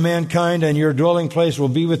away from mankind, and your dwelling place will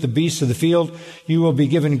be with the beasts of the field. You will be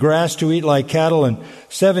given grass to eat like cattle, and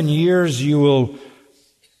 7 years you will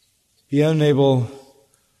be unable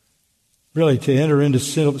really to enter into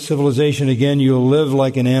civilization again. You will live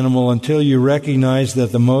like an animal until you recognize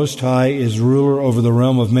that the Most High is ruler over the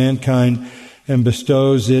realm of mankind and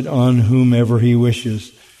bestows it on whomever he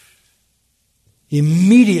wishes.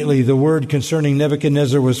 Immediately the word concerning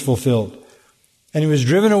Nebuchadnezzar was fulfilled. And he was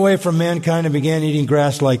driven away from mankind and began eating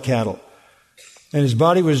grass like cattle. And his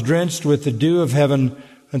body was drenched with the dew of heaven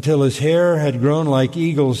until his hair had grown like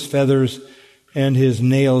eagle's feathers and his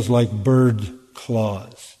nails like bird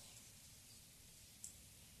claws.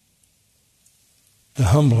 The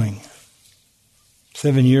humbling.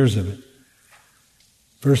 7 years of it.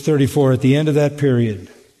 Verse 34, at the end of that period,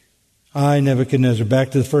 I, Nebuchadnezzar,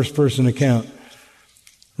 back to the first person account,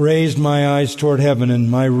 raised my eyes toward heaven, and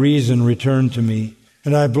my reason returned to me.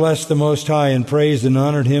 And I blessed the Most High and praised and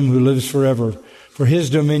honored him who lives forever. For his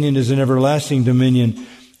dominion is an everlasting dominion,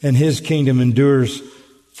 and his kingdom endures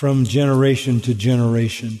from generation to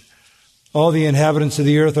generation. All the inhabitants of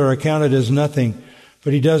the earth are accounted as nothing,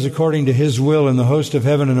 but he does according to his will in the host of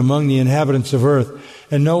heaven and among the inhabitants of earth.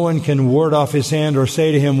 And no one can ward off his hand or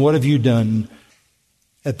say to him, what have you done?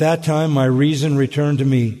 At that time my reason returned to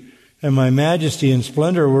me, and my majesty and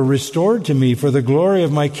splendor were restored to me for the glory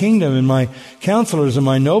of my kingdom, and my counselors and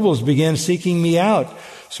my nobles began seeking me out.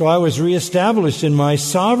 So I was reestablished in my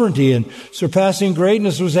sovereignty, and surpassing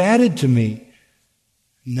greatness was added to me.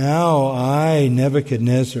 Now I,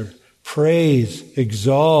 Nebuchadnezzar, praise,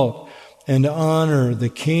 exalt, and honor the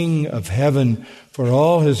King of heaven, for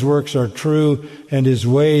all his works are true and his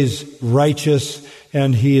ways righteous,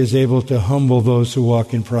 and he is able to humble those who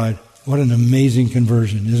walk in pride. What an amazing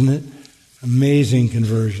conversion, isn't it? Amazing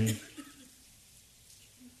conversion.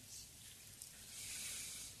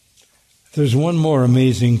 There's one more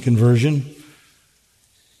amazing conversion,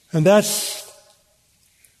 and that's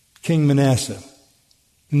King Manasseh.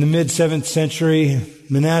 In the mid-7th century,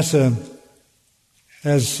 Manasseh,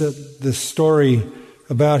 as the story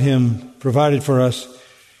about him provided for us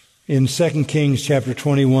in 2 Kings chapter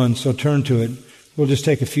 21, so turn to it. We'll just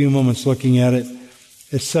take a few moments looking at it.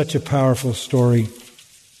 It's such a powerful story.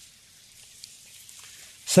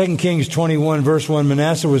 2 Kings 21, verse 1,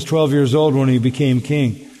 Manasseh was 12 years old when he became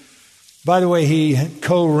king. By the way, he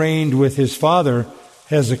co-reigned with his father,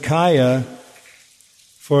 Hezekiah,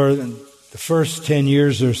 for the first 10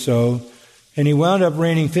 years or so. And he wound up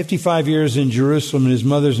reigning 55 years in Jerusalem, and his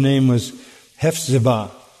mother's name was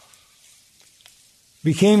Hephzibah.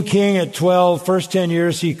 Became king at 12. First 10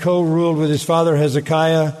 years he co-ruled with his father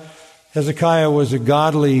Hezekiah. Hezekiah was a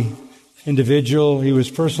godly individual. He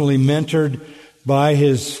was personally mentored by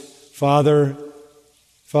his father.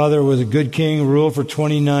 Father was a good king, ruled for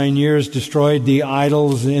 29 years, destroyed the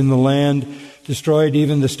idols in the land, destroyed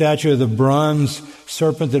even the statue of the bronze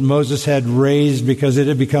serpent that Moses had raised because it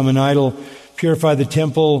had become an idol, purified the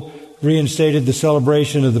temple, reinstated the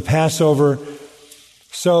celebration of the Passover.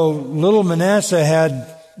 So little Manasseh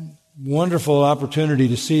had wonderful opportunity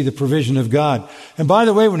to see the provision of God. And by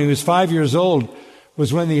the way, when he was 5 years old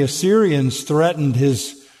was when the Assyrians threatened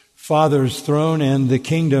his father's throne and the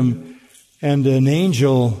kingdom, and an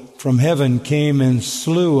angel from heaven came and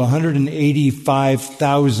slew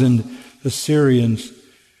 185,000 Assyrians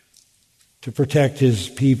to protect his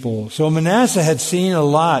people. So Manasseh had seen a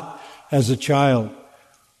lot as a child.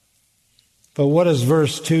 But what does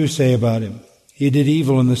verse 2 say about him? He did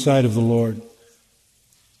evil in the sight of the Lord.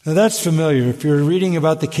 Now that's familiar. If you're reading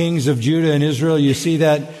about the kings of Judah and Israel, you see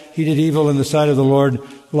that he did evil in the sight of the Lord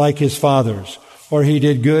like his fathers. Or he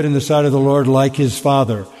did good in the sight of the Lord like his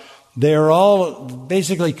father. They are all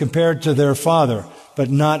basically compared to their father, but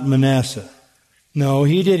not Manasseh. No,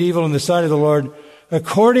 he did evil in the sight of the Lord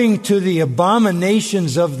according to the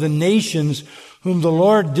abominations of the nations whom the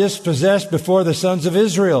Lord dispossessed before the sons of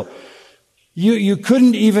Israel. You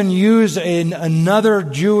couldn't even use another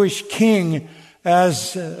Jewish king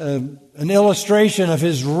as an illustration of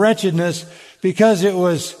his wretchedness because it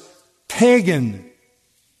was pagan.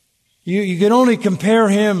 You could only compare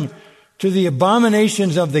him to the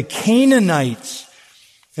abominations of the Canaanites.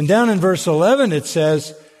 And down in verse 11 it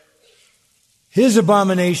says, his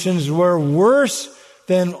abominations were worse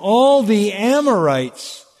than all the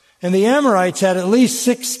Amorites And the Amorites had at least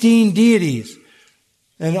 16 deities,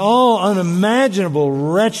 and all unimaginable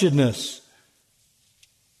wretchedness.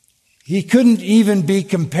 He couldn't even be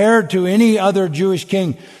compared to any other Jewish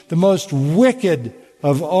king, the most wicked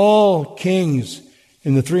of all kings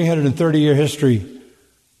in the 330-year history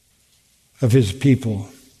of his people.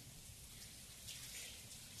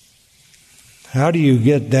 How do you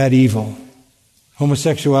get that evil?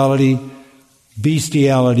 Homosexuality,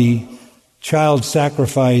 bestiality, child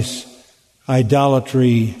sacrifice,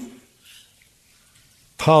 idolatry,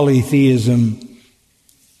 polytheism.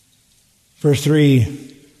 Verse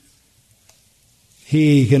 3,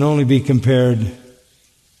 he can only be compared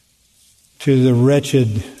to the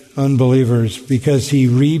wretched unbelievers because he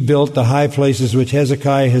rebuilt the high places which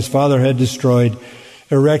Hezekiah his father had destroyed,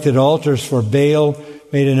 erected altars for Baal,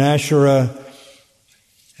 made an Asherah,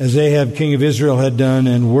 as Ahab, king of Israel, had done,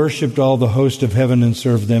 and worshipped all the host of heaven and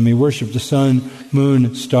served them. He worshipped the sun,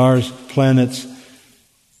 moon, stars, planets.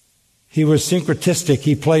 He was syncretistic.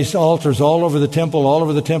 He placed altars all over the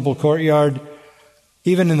temple courtyard,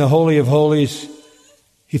 even in the Holy of Holies.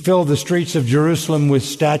 He filled the streets of Jerusalem with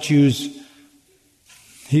statues.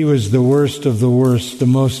 He was the worst of the worst, the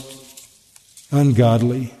most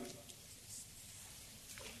ungodly.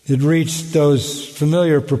 It reached those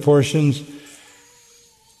familiar proportions.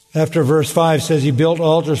 After verse 5 says he built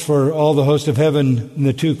altars for all the host of heaven in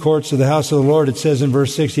the two courts of the house of the Lord. It says in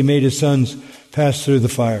verse 6 he made his sons pass through the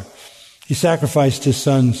fire. He sacrificed his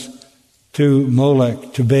sons to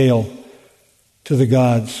Molech, to Baal, to the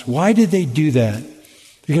gods. Why did they do that?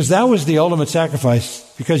 Because that was the ultimate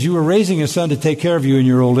sacrifice. Because you were raising a son to take care of you in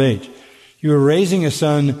your old age. You were raising a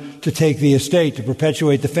son to take the estate, to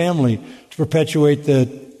perpetuate the family, to perpetuate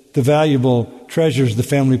the valuable treasures the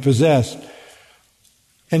family possessed.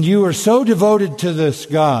 And you were so devoted to this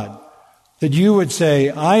God that you would say,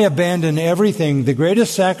 I abandon everything. The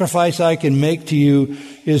greatest sacrifice I can make to you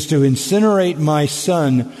is to incinerate my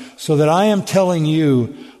son, so that I am telling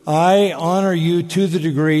you, I honor you to the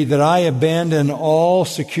degree that I abandon all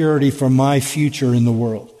security for my future in the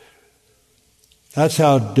world. That's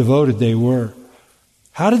how devoted they were.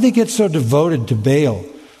 How did they get so devoted to Baal?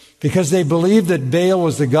 Because they believed that Baal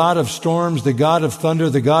was the god of storms, the god of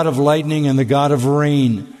thunder, the god of lightning, and the god of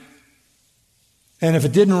rain. And if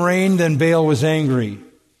it didn't rain, then Baal was angry.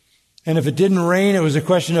 And if it didn't rain, it was a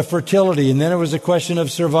question of fertility, and then it was a question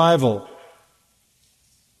of survival.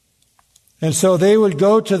 And so they would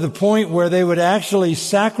go to the point where they would actually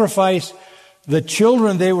sacrifice the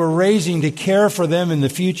children they were raising to care for them in the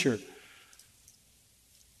future.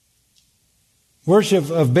 Worship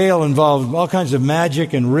of Baal involved all kinds of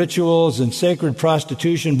magic and rituals and sacred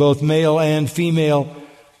prostitution, both male and female.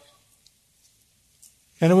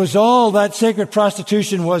 And it was all that sacred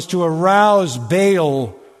prostitution was to arouse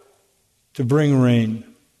Baal to bring rain.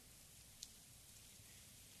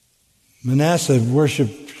 Manasseh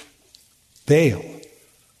worshipped Baal.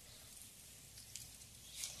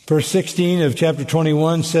 Verse 16 of chapter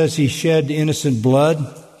 21 says he shed innocent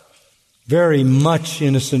blood. Very much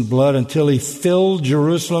innocent blood, until he filled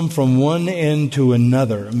Jerusalem from one end to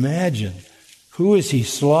another. Imagine, who is he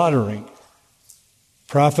slaughtering?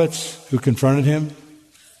 Prophets who confronted him?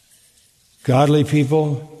 Godly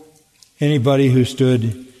people? Anybody who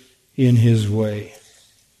stood in his way.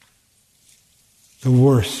 The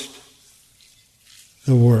worst.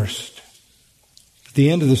 The worst.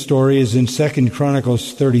 The end of the story is in 2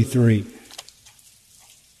 Chronicles 33.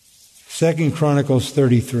 2 Chronicles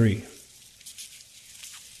 33.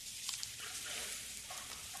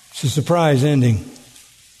 It's a surprise ending.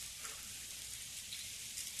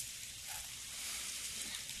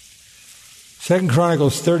 2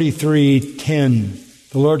 Chronicles 33:10.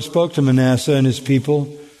 The Lord spoke to Manasseh and his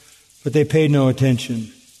people, but they paid no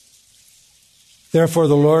attention. Therefore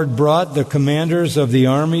the Lord brought the commanders of the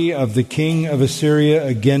army of the king of Assyria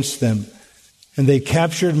against them, and they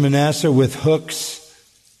captured Manasseh with hooks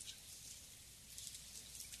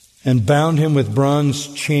and bound him with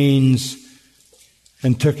bronze chains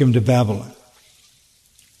and took him to Babylon.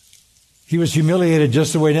 He was humiliated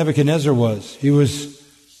just the way Nebuchadnezzar was. He was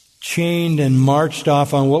chained and marched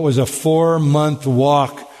off on what was a 4-month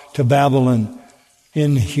walk to Babylon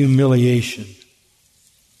in humiliation.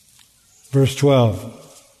 Verse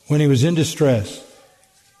 12, when he was in distress,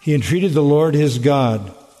 he entreated the Lord his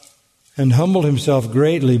God and humbled himself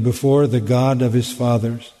greatly before the God of his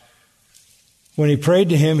fathers. When he prayed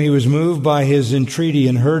to him, he was moved by his entreaty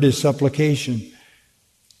and heard his supplication.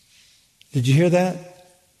 Did you hear that?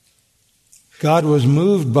 God was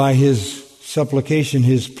moved by his supplication,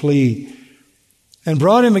 his plea, and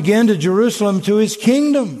brought him again to Jerusalem, to his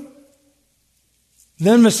kingdom.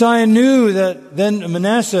 Then Manasseh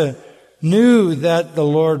knew that the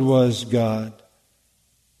Lord was God.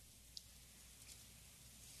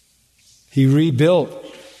 He rebuilt.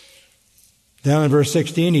 Down in verse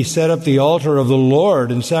 16, he set up the altar of the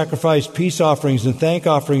Lord and sacrificed peace offerings and thank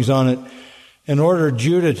offerings on it and ordered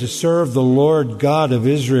Judah to serve the Lord God of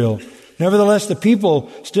Israel. Nevertheless, the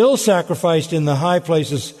people still sacrificed in the high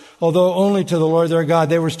places, although only to the Lord their God.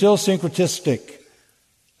 They were still syncretistic.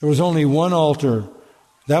 There was only one altar.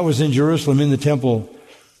 That was in Jerusalem in the temple.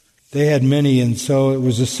 They had many, and so it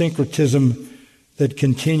was a syncretism that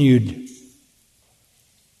continued.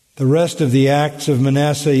 The rest of the acts of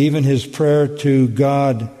Manasseh, even his prayer to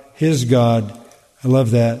God, his God, I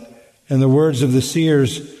love that, and the words of the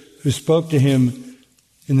seers who spoke to him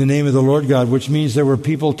in the name of the Lord God, which means there were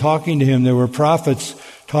people talking to him, there were prophets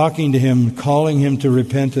talking to him, calling him to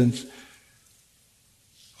repentance.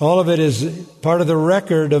 All of it is part of the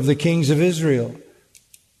record of the kings of Israel.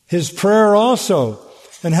 His prayer also,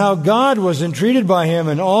 and how God was entreated by him,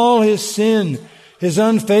 and all his sin, his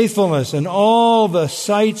unfaithfulness, and all the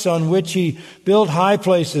sites on which he built high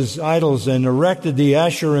places, idols, and erected the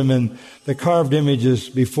Asherim and the carved images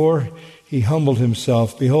before he humbled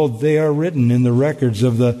himself. Behold, they are written in the records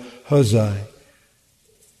of the Hosai.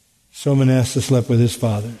 So Manasseh slept with his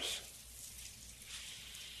fathers.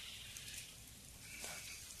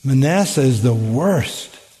 Manasseh is the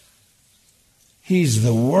worst. He's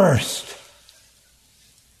the worst.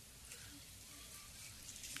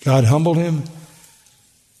 God humbled him,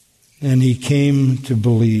 and he came to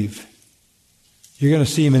believe. You're going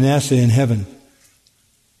to see Manasseh in heaven.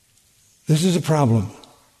 This is a problem.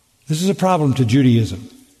 This is a problem to Judaism.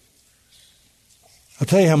 I'll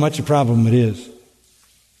tell you how much a problem it is. I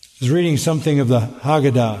was reading something of the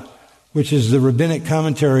Haggadah, which is the rabbinic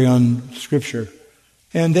commentary on Scripture.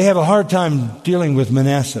 And they have a hard time dealing with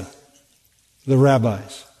Manasseh, the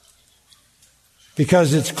rabbis.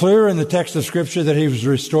 Because it's clear in the text of Scripture that he was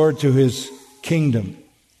restored to his kingdom.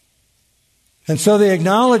 And so they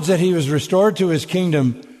acknowledge that he was restored to his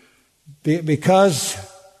kingdom because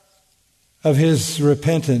of his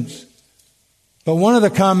repentance. But one of the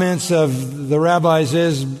comments of the rabbis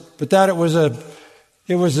is, but that it was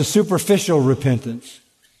a superficial repentance.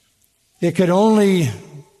 It could only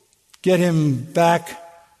get him back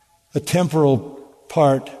a temporal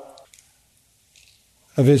part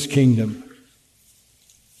of his kingdom.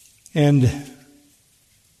 And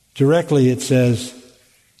directly it says,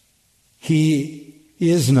 he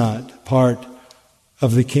is not part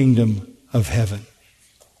of the kingdom of heaven.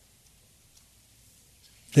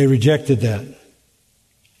 They rejected that.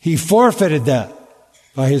 He forfeited that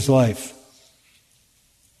by his life.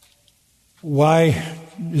 Why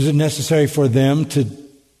is it necessary for them to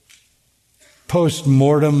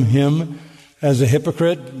post-mortem him as a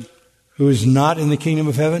hypocrite who is not in the kingdom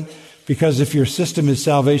of heaven? Because if your system is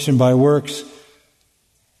salvation by works,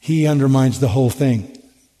 he undermines the whole thing.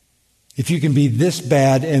 If you can be this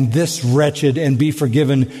bad and this wretched and be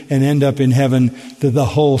forgiven and end up in heaven, the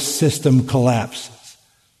whole system collapses.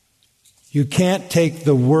 You can't take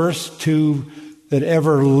the worst two that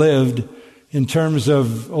ever lived in terms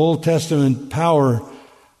of Old Testament power,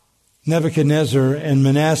 Nebuchadnezzar and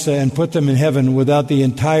Manasseh, and put them in heaven without the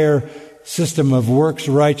entire system of works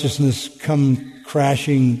righteousness come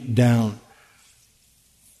crashing down.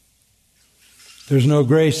 There's no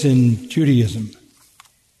grace in Judaism,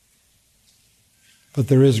 but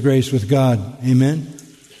there is grace with God. Amen?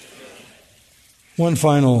 One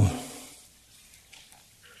final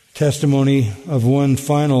testimony of one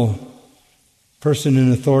final person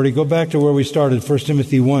in authority. Go back to where we started, 1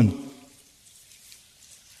 Timothy 1.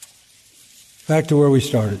 Back to where we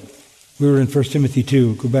started. We were in 1 Timothy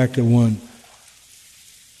 2. Go back to 1.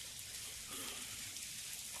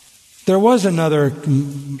 There was another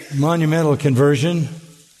monumental conversion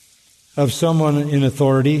of someone in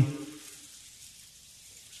authority.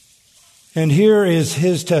 And here is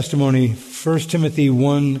his testimony, 1 Timothy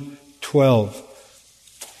 1:12.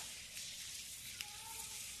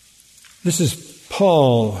 This is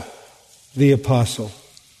Paul, the apostle.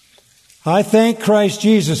 I thank Christ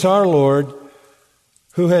Jesus our Lord,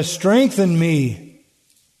 who has strengthened me,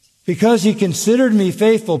 because he considered me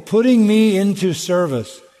faithful, putting me into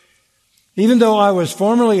service. Even though I was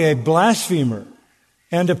formerly a blasphemer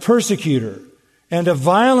and a persecutor and a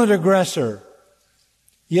violent aggressor,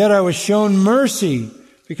 yet I was shown mercy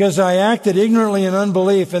because I acted ignorantly in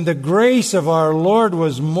unbelief, and the grace of our Lord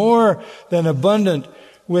was more than abundant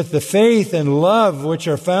with the faith and love which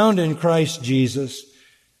are found in Christ Jesus.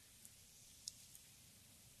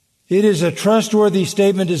 It is a trustworthy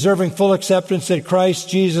statement deserving full acceptance that Christ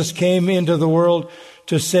Jesus came into the world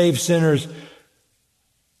to save sinners,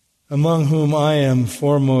 among whom I am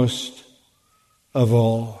foremost of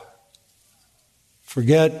all.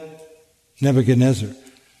 Forget Nebuchadnezzar.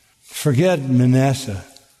 Forget Manasseh.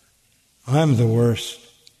 I'm the worst.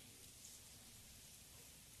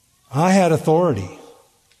 I had authority.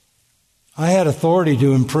 I had authority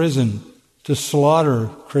to imprison, to slaughter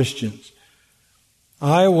Christians.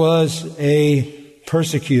 I was a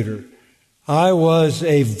persecutor. I was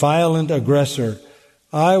a violent aggressor.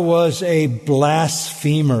 I was a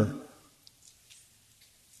blasphemer.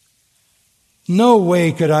 No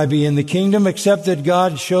way could I be in the kingdom except that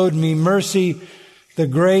God showed me mercy. The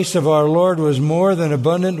grace of our Lord was more than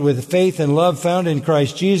abundant with faith and love found in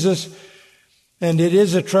Christ Jesus. And it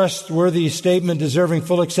is a trustworthy statement deserving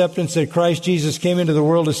full acceptance that Christ Jesus came into the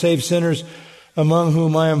world to save sinners, among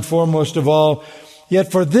whom I am foremost of all.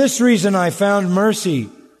 Yet for this reason I found mercy,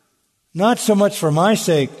 not so much for my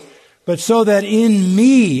sake, but so that in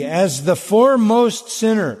me, as the foremost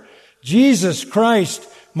sinner, Jesus Christ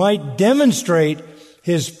might demonstrate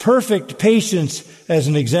His perfect patience as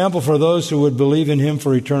an example for those who would believe in Him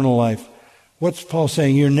for eternal life. What's Paul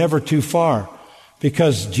saying? You're never too far,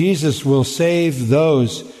 because Jesus will save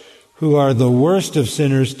those who are the worst of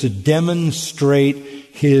sinners to demonstrate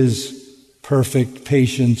His perfect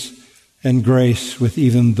patience and grace with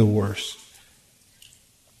even the worst.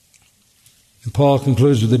 And Paul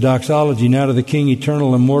concludes with the doxology, now to the King,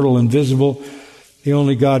 eternal, immortal, invisible, the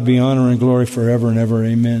only God, be honor and glory forever and ever.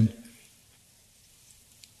 Amen.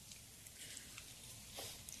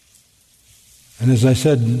 And as I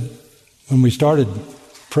said when we started,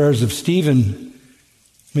 prayers of Stephen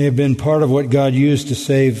may have been part of what God used to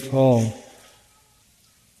save Paul.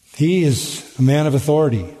 He is a man of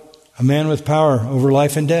authority, a man with power over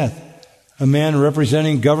life and death, a man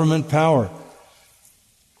representing government power,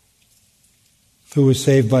 who was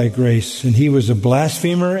saved by grace. And he was a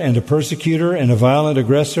blasphemer and a persecutor and a violent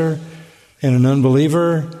aggressor and an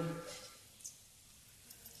unbeliever.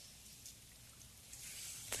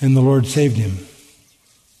 And the Lord saved him.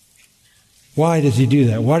 Why does He do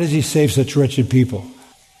that? Why does He save such wretched people?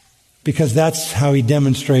 Because that's how He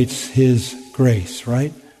demonstrates His grace,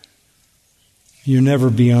 right? You're never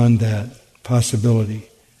beyond that possibility.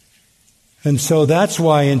 And so that's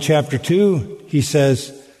why in chapter 2 he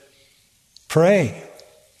says, pray.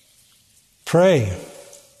 Pray.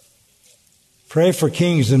 Pray for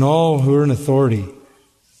kings and all who are in authority,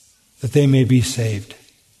 that they may be saved.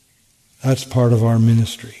 That's part of our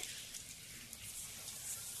ministry.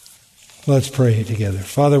 Let's pray together.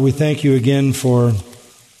 Father, we thank You again for,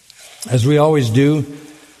 as we always do,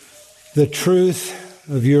 the truth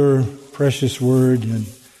of Your precious word. And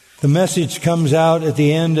the message comes out at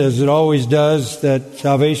the end, as it always does, that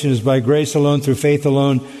salvation is by grace alone, through faith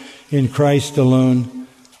alone, in Christ alone.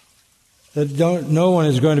 That no one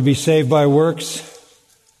is going to be saved by works.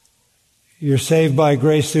 You're saved by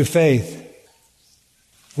grace through faith.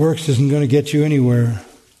 Works isn't going to get you anywhere.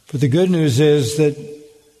 But the good news is that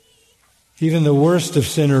even the worst of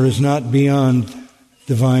sinner is not beyond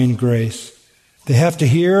divine grace. They have to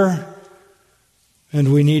hear,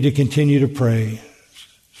 and we need to continue to pray.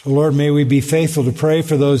 So Lord, may we be faithful to pray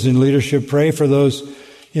for those in leadership, pray for those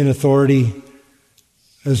in authority,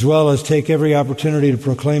 as well as take every opportunity to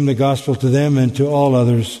proclaim the gospel to them and to all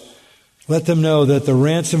others. Let them know that the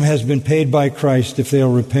ransom has been paid by Christ if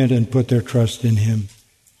they'll repent and put their trust in Him.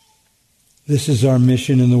 This is our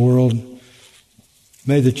mission in the world.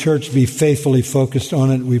 May the church be faithfully focused on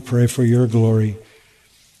it. We pray for Your glory.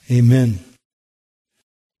 Amen.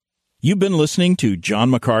 You've been listening to John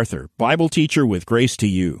MacArthur, Bible teacher with Grace to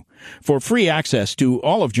You. For free access to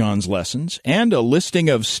all of John's lessons and a listing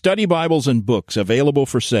of study Bibles and books available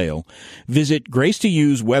for sale, visit Grace to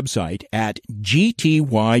You's website at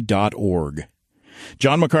gty.org.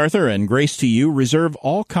 John MacArthur and Grace to You reserve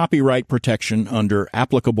all copyright protection under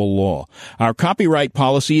applicable law. Our copyright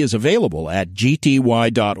policy is available at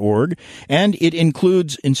gty.org, and it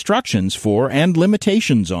includes instructions for and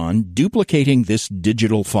limitations on duplicating this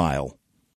digital file.